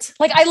 what?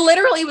 Like, I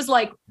literally was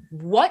like,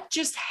 what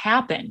just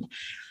happened?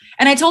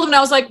 And I told him, and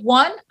I was like,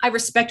 one, I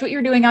respect what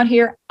you're doing out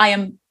here. I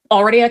am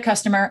already a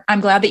customer.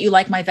 I'm glad that you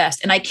like my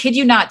vest. And I kid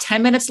you not,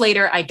 10 minutes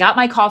later, I got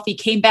my coffee,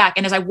 came back.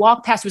 And as I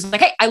walked past, he was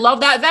like, hey, I love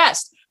that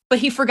vest. But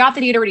he forgot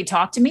that he had already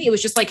talked to me. It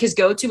was just like his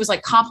go-to was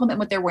like compliment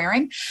what they're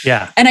wearing.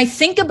 Yeah. And I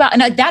think about,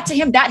 and that to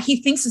him, that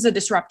he thinks is a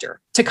disruptor,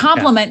 to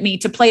compliment me,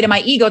 to play to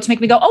my ego, to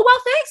make me go, oh,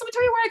 well, thanks. Let me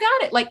tell you where I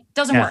got it. Like,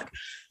 doesn't work.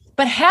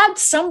 But had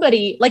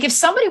somebody, like if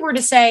somebody were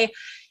to say,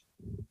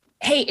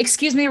 hey,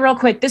 excuse me real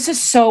quick, this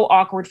is so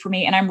awkward for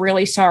me and I'm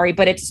really sorry,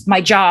 but it's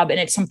my job and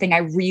it's something I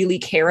really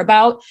care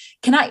about.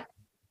 Can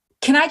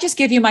I just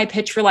give you my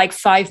pitch for like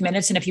 5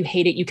 minutes? And if you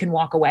hate it, you can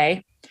walk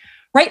away.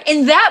 Right.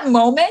 In that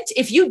moment,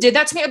 if you did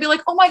that to me, I'd be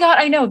like, oh my God,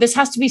 I know this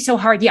has to be so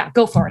hard. Yeah,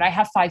 go for it. I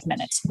have 5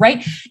 minutes.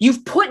 Right.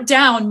 You've put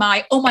down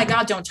my, oh my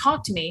God, don't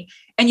talk to me.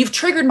 And you've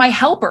triggered my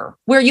helper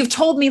where you've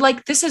told me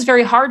like, this is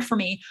very hard for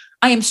me.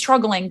 I am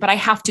struggling, but I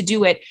have to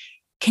do it.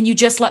 Can you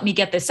just let me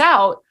get this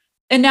out?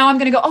 And now I'm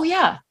going to go, oh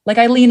yeah, like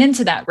I lean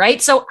into that. Right.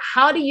 So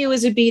how do you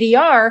as a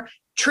BDR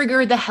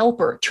trigger the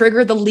helper,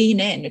 trigger the lean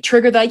in,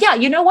 trigger the, yeah,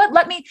 you know what?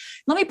 Let me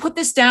put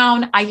this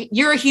down.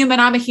 You're a human.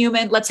 I'm a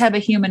human. Let's have a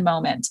human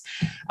moment.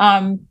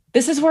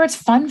 This is where it's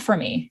fun for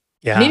me.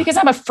 Yeah. Maybe because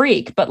I'm a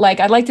freak, but like,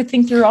 I like to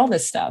think through all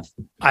this stuff.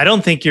 I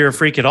don't think you're a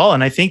freak at all.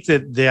 And I think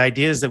that the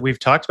ideas that we've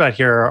talked about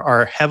here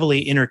are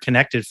heavily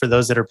interconnected for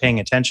those that are paying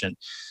attention.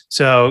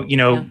 So,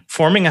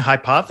 forming a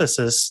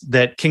hypothesis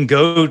that can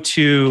go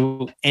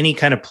to any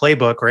kind of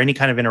playbook or any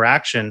kind of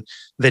interaction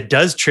that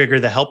does trigger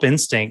the help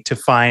instinct to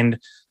find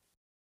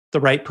the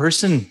right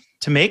person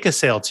to make a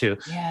sale to,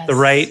 the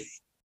right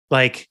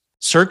like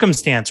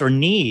circumstance or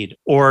need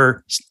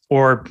or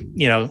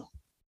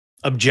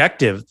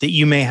objective that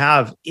you may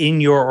have in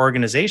your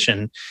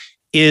organization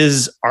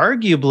is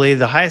arguably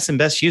the highest and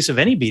best use of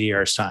any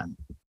BDR's time.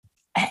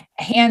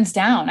 Hands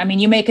down. I mean,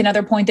 you make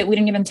another point that we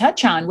didn't even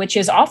touch on, which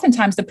is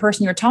oftentimes the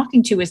person you're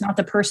talking to is not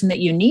the person that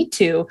you need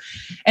to.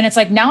 And it's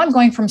like, now I'm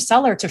going from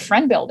seller to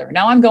friend builder.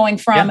 Now I'm going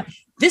from,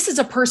 this is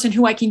a person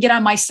who I can get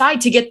on my side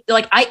to get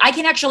like, I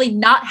can actually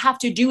not have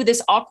to do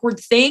this awkward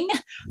thing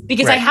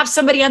because I have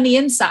somebody on the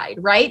inside.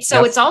 Right.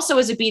 So it's also,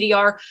 as a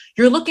BDR,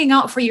 you're looking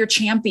out for your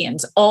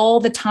champions all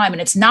the time. And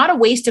it's not a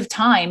waste of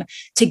time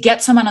to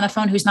get someone on the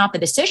phone who's not the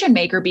decision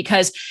maker,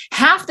 because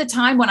half the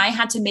time when I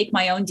had to make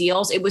my own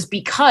deals, it was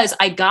because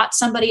I got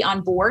somebody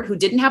on board who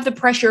didn't have the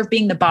pressure of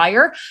being the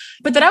buyer,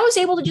 but that I was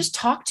able to just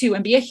talk to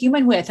and be a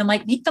human with and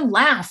like make them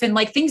laugh and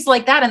like things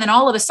like that. And then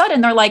all of a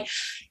sudden they're like,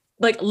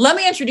 let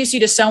me introduce you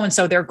to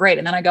so-and-so. They're great.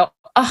 And then I go,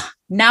 oh,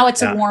 now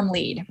it's a warm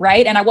lead.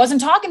 Right. And I wasn't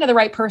talking to the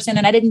right person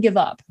and I didn't give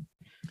up.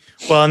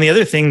 Well, and the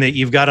other thing that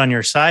you've got on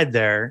your side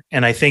there,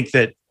 and I think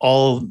that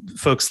all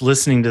folks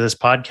listening to this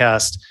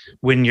podcast,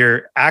 when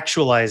you're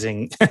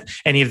actualizing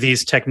any of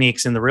these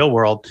techniques in the real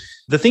world,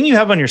 the thing you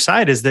have on your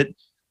side is that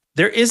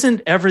there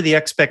isn't ever the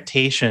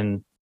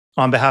expectation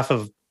on behalf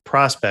of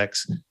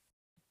prospects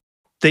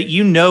that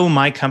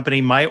my company,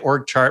 my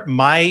org chart,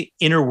 my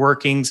inner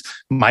workings,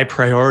 my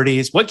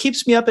priorities, what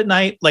keeps me up at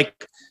night.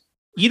 Like,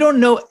 you don't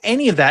know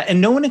any of that,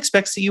 and no one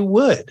expects that you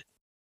would.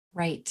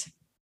 Right.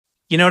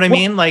 You know what I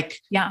mean?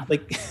 Like, yeah.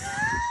 Like,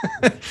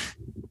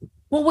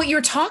 well, what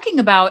you're talking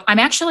about, I'm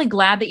actually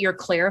glad that you're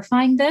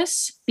clarifying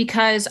this,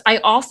 because I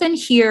often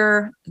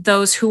hear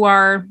those who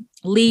are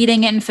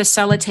leading and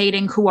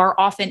facilitating, who are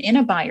often in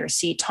a buyer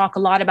seat, talk a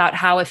lot about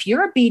how if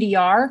you're a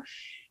BDR,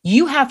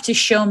 you have to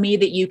show me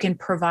that you can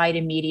provide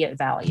immediate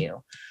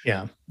value.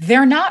 Yeah.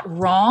 They're not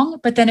wrong.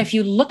 But then if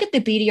you look at the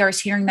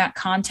BDRs hearing that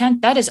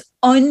content, that is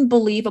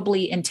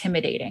unbelievably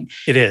intimidating.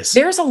 It is.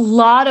 There's a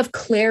lot of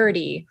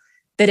clarity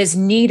that is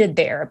needed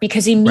there,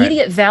 because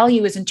immediate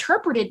value is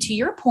interpreted, to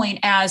your point,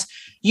 as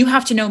you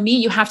have to know me,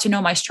 you have to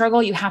know my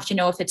struggle, you have to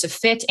know if it's a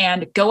fit,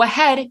 and go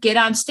ahead, get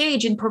on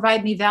stage and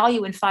provide me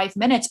value in 5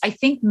 minutes. I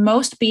think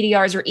most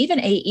BDRs or even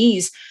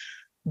AEs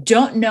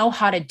don't know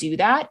how to do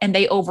that, and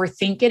they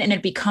overthink it, and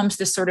it becomes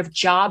this sort of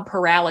job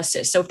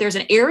paralysis. So if there's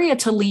an area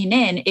to lean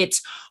in,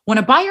 it's when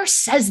a buyer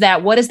says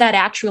that, what does that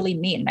actually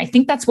mean? And I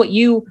think that's what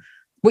you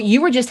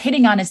were just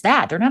hitting on, is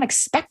that they're not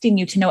expecting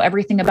you to know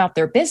everything about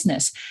their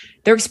business.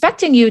 They're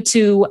expecting you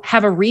to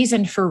have a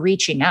reason for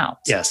reaching out.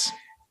 Yes.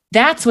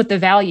 That's what the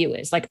value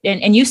is. Like,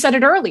 and you said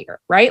it earlier,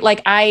 right?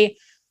 Like, I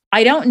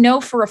don't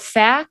know for a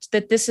fact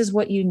that this is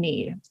what you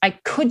need. I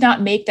could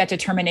not make that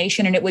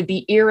determination, and it would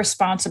be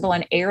irresponsible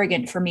and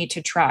arrogant for me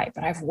to try.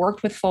 But I've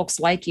worked with folks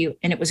like you,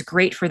 and it was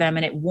great for them,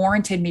 and it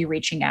warranted me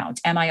reaching out.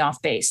 Am I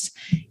off base?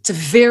 It's a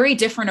very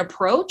different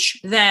approach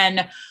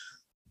than,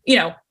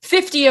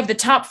 50 of the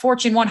top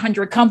Fortune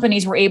 100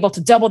 companies were able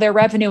to double their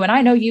revenue. And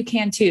I know you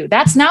can too.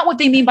 That's not what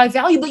they mean by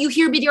value, but you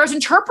hear BDRs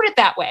interpret it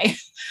that way.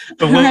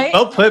 But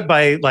well put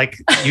by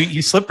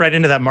you slip right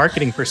into that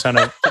marketing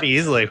persona pretty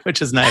easily,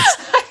 which is nice.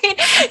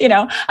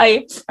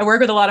 I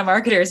work with a lot of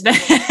marketers,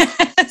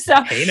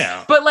 so, hey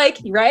now. But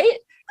right.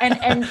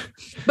 And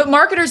but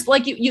marketers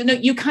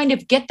you kind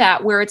of get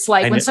that where it's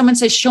like when someone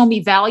says, show me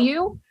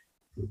value,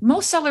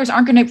 most sellers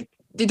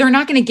they're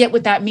not going to get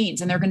what that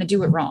means and they're going to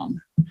do it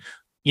wrong.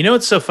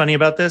 What's so funny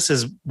about this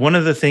is one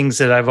of the things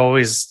that I've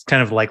always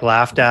kind of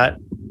laughed at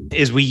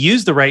is we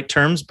use the right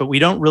terms, but we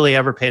don't really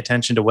ever pay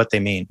attention to what they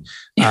mean.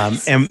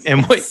 Yes.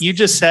 And what you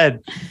just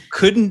said,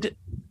 couldn't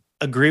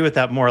agree with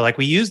that more.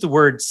 We use the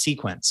word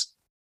sequence,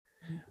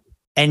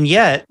 and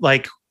yet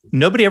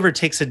nobody ever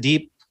takes a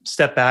deep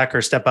step back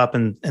or step up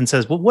and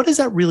says, well, what does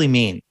that really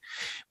mean?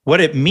 What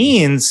it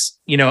means,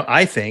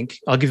 I think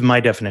I'll give you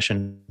my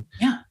definition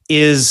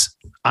is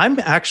I'm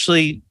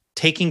actually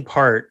taking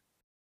part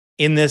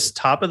in this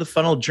top of the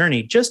funnel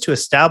journey just to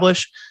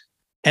establish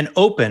and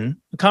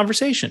open a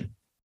conversation.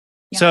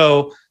 Yeah.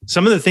 So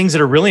some of the things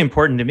that are really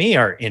important to me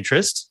are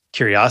interest,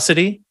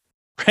 curiosity,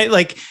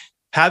 right?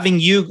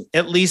 Having you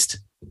at least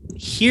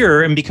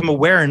hear and become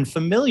aware and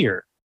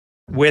familiar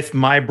with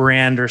my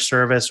brand or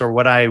service or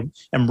what I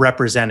am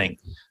representing.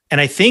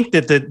 And I think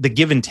that the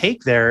give and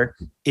take there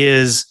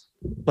is,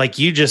 like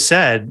you just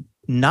said,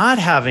 not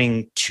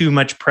having too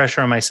much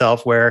pressure on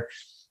myself where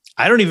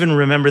I don't even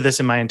remember this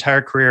in my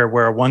entire career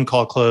where a one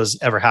call close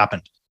ever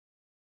happened.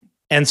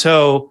 And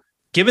so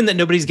given that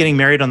nobody's getting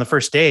married on the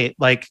first date,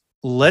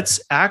 let's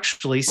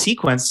actually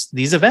sequence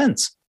these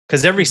events,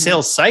 because every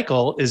sales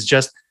cycle is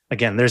just,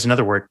 again, there's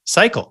another word,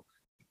 cycle,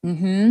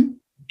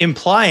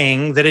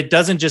 implying that it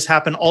doesn't just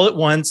happen all at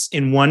once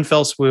in one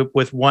fell swoop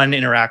with one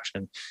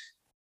interaction.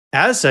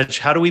 As such,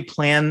 how do we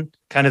plan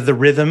kind of the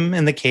rhythm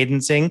and the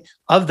cadencing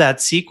of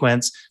that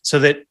sequence so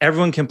that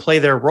everyone can play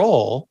their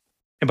role?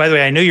 And by the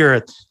way, I know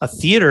you're a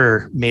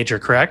theater major,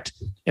 correct?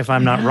 If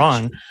I'm not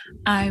wrong.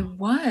 I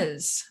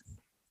was.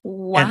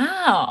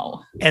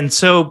 Wow. And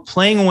so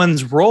playing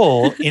one's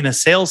role in a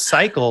sales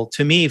cycle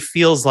to me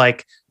feels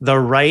like the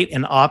right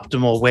and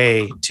optimal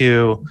way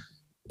to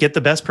get the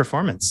best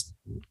performance.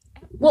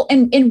 Well,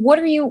 and what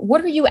are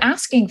you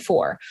asking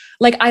for?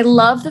 I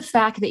love the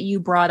fact that you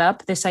brought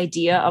up this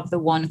idea of the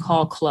one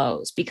call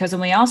close, because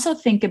when we also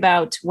think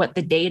about what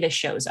the data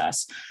shows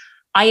us,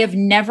 I have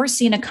never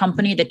seen a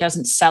company that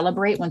doesn't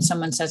celebrate when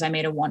someone says, I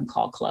made a one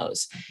call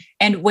close.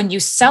 And when you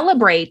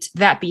celebrate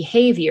that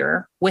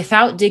behavior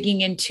without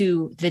digging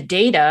into the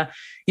data,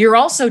 you're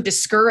also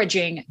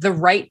discouraging the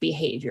right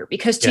behavior.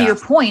 Because to your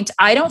point,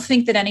 I don't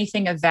think that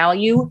anything of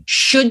value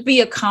should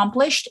be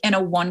accomplished in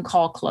a one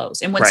call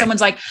close. And when someone's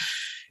like,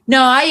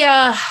 no,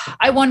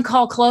 I one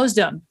call closed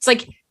them.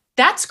 It's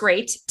that's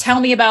great.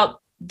 Tell me about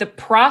the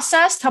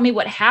process. Tell me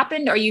what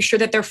happened. Are you sure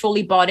that they're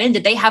fully bought in?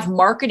 Did they have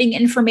marketing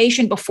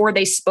information before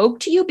they spoke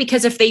to you?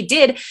 Because if they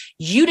did,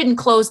 you didn't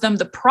close them,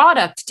 the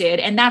product did.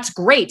 And that's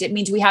great. It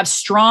means we have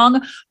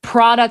strong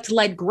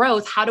product-led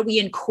growth. How do we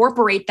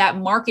incorporate that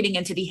marketing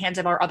into the hands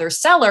of our other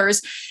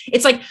sellers?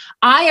 It's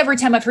every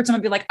time I've heard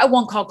someone be like, I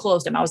won't call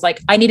closed them, I was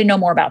like, I need to know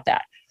more about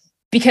that.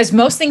 Because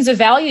most things of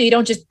value, you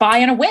don't just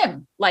buy on a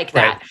whim like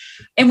that. Right.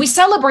 And we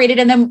celebrate it.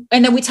 And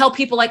then we tell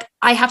people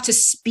I have to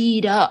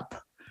speed up.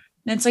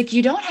 And it's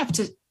you don't have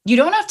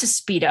to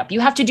speed up. You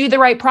have to do the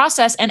right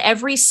process. And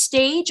every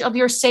stage of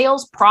your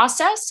sales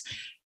process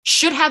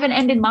should have an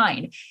end in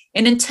mind.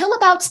 And until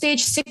about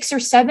stage 6 or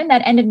 7,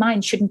 that end in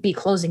mind shouldn't be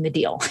closing the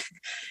deal.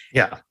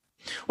 Yeah.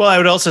 Well, I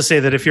would also say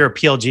that if you're a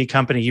PLG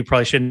company, you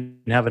probably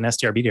shouldn't have an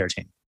SDR BDR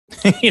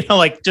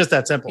team, just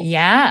that simple.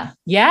 Yeah.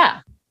 Yeah.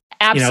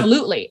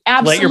 Absolutely.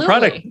 Absolutely. Let your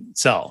product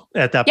sell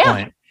at that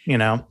point,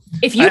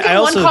 If you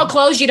can one call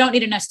close, you don't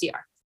need an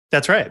SDR.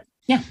 That's right.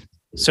 Yeah.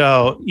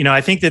 So, I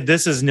think that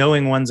this is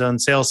knowing one's own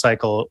sales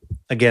cycle,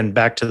 again,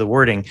 back to the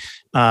wording,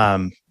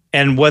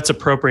 and what's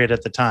appropriate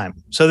at the time.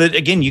 So that,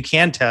 again, you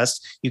can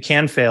test, you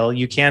can fail,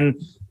 you can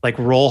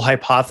roll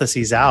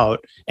hypotheses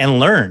out and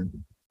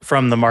learn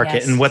from the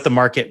market and what the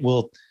market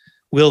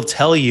will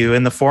tell you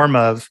in the form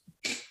of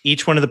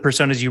each one of the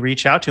personas you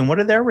reach out to and what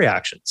are their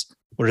reactions?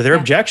 What are their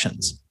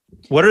objections?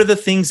 What are the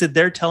things that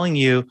they're telling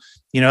you?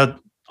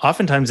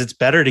 Oftentimes it's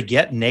better to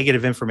get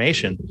negative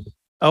information.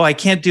 Oh, I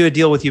can't do a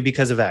deal with you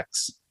because of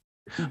X.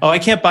 Oh, I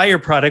can't buy your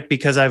product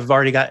because I've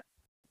already got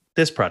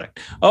this product.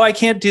 Oh, I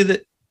can't do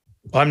that.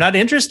 Oh, I'm not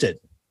interested.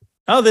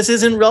 Oh, this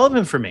isn't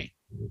relevant for me,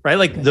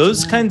 right?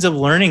 Those kinds of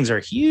learnings are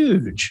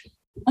huge.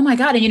 Oh my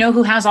God. And you know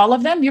who has all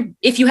of them?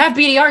 If you have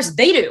BDRs,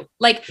 they do.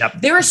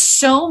 There is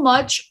so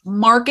much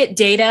market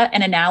data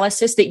and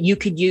analysis that you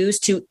could use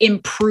to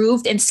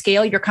improve and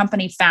scale your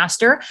company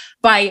faster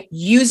by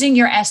using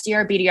your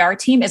SDR BDR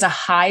team as a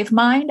hive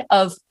mind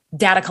of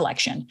data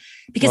collection,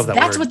 because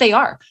that's what they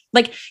are.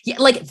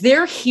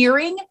 They're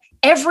hearing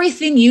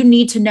everything you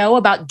need to know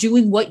about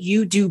doing what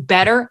you do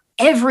better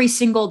every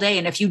single day.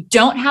 And if you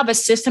don't have a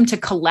system to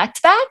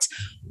collect that,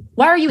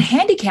 why are you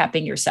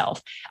handicapping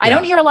yourself? I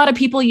don't hear a lot of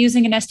people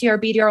using an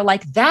SDR, BDR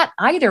like that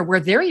either, where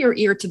they're your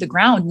ear to the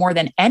ground more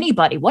than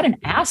anybody. What an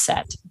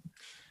asset.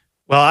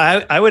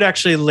 Well, I would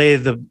actually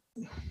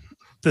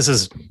this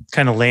is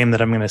kind of lame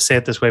that I'm going to say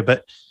it this way,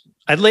 but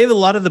I'd lay a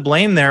lot of the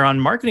blame there on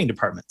marketing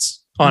departments.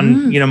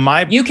 On,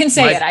 you can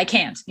say it, I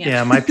can't.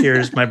 Yeah, my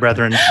peers, my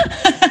brethren,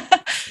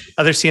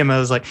 other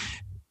CMOs, like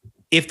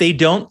if they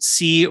don't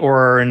see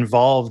or are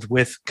involved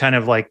with kind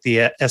of like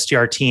the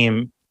SDR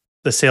team,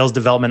 the sales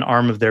development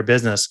arm of their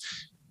business,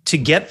 to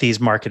get these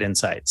market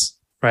insights,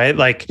 right?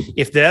 Like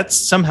if that's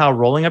somehow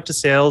rolling up to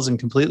sales and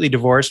completely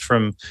divorced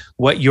from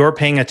what you're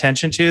paying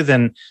attention to,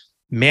 then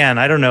man,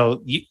 I don't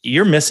know,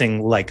 you're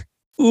missing like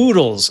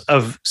oodles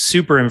of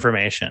super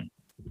information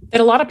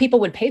that a lot of people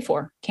would pay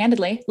for,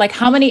 candidly. Like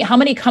how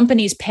many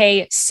companies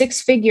pay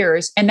six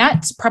figures, and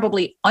that's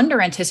probably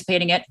under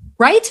anticipating it,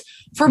 right?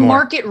 For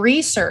market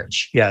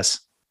research. Yes.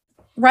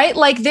 Right?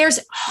 Like there's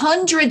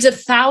hundreds of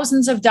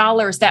thousands of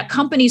dollars that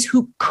companies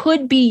who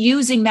could be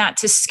using that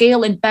to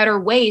scale in better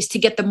ways to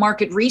get the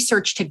market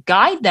research to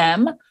guide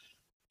them.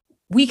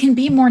 We can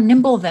be more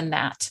nimble than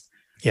that.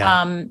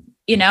 Yeah.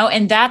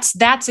 And that's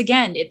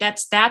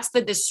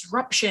the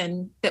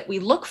disruption that we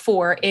look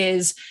for,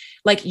 is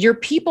like your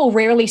people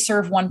rarely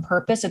serve one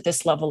purpose at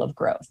this level of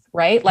growth,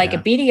 right? Like a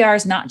BDR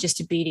is not just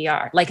a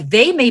BDR. Like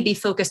they may be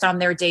focused on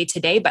their day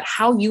to day, but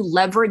how you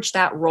leverage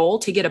that role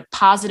to get a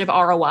positive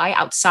ROI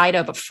outside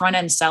of a front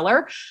end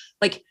seller,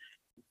 like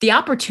the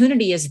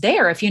opportunity is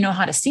there if you know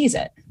how to seize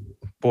it.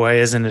 Boy,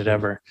 isn't it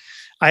ever.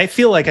 I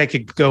feel like I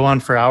could go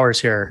on for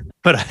hours here,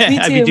 but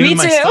I'd be doing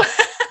myself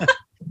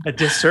a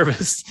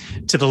disservice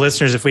to the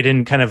listeners if we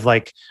didn't kind of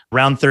like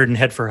round third and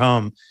head for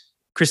home.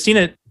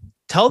 Christina,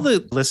 tell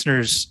the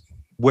listeners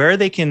where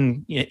they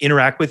can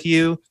interact with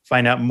you,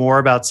 find out more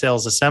about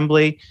Sales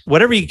Assembly,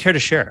 whatever you care to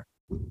share.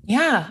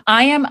 Yeah,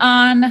 I am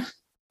on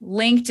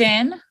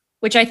LinkedIn,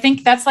 which I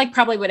think that's like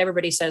probably what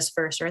everybody says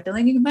first, right? They're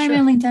like, you can find me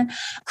on LinkedIn.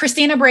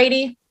 Christina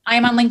Brady, I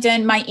am on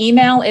LinkedIn. My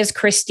email is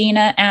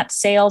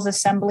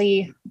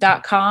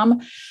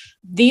christina@salesassembly.com.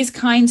 These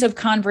kinds of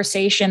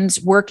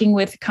conversations, working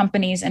with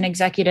companies and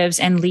executives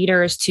and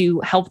leaders to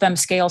help them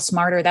scale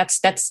smarter, that's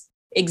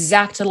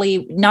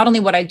exactly not only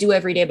what I do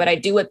every day, but I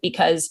do it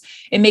because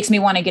it makes me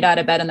want to get out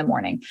of bed in the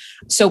morning.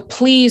 So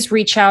please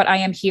reach out. I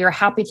am here,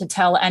 happy to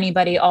tell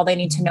anybody all they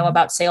need to know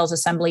about Sales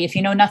Assembly. If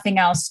you know nothing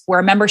else, we're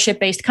a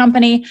membership-based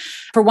company.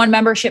 For one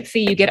membership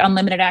fee, you get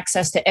unlimited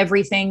access to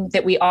everything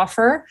that we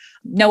offer.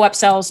 No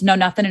upsells, no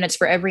nothing. And it's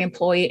for every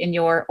employee in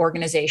your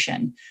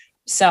organization.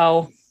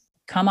 So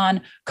come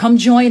on, come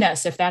join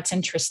us if that's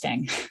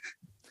interesting.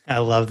 I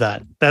love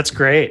that. That's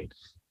great.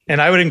 And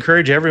I would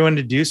encourage everyone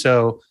to do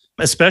so,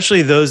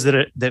 especially those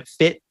that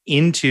fit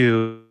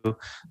into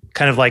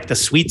kind of like the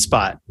sweet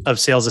spot of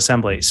Sales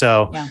Assembly.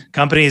 So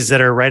companies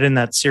that are right in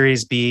that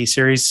Series B,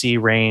 Series C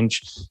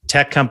range,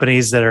 tech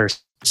companies that are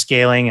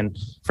scaling and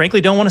frankly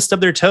don't want to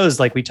stub their toes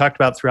like we talked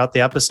about throughout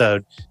the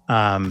episode.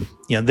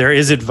 There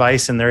is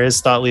advice and there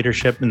is thought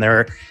leadership and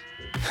there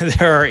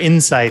are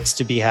insights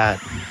to be had.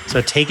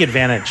 So take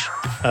advantage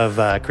of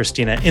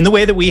Christina in the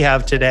way that we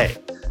have today.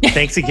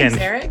 Thanks again.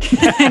 Thanks,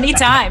 Eric.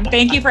 Anytime.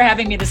 Thank you for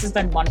having me. This has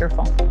been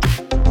wonderful.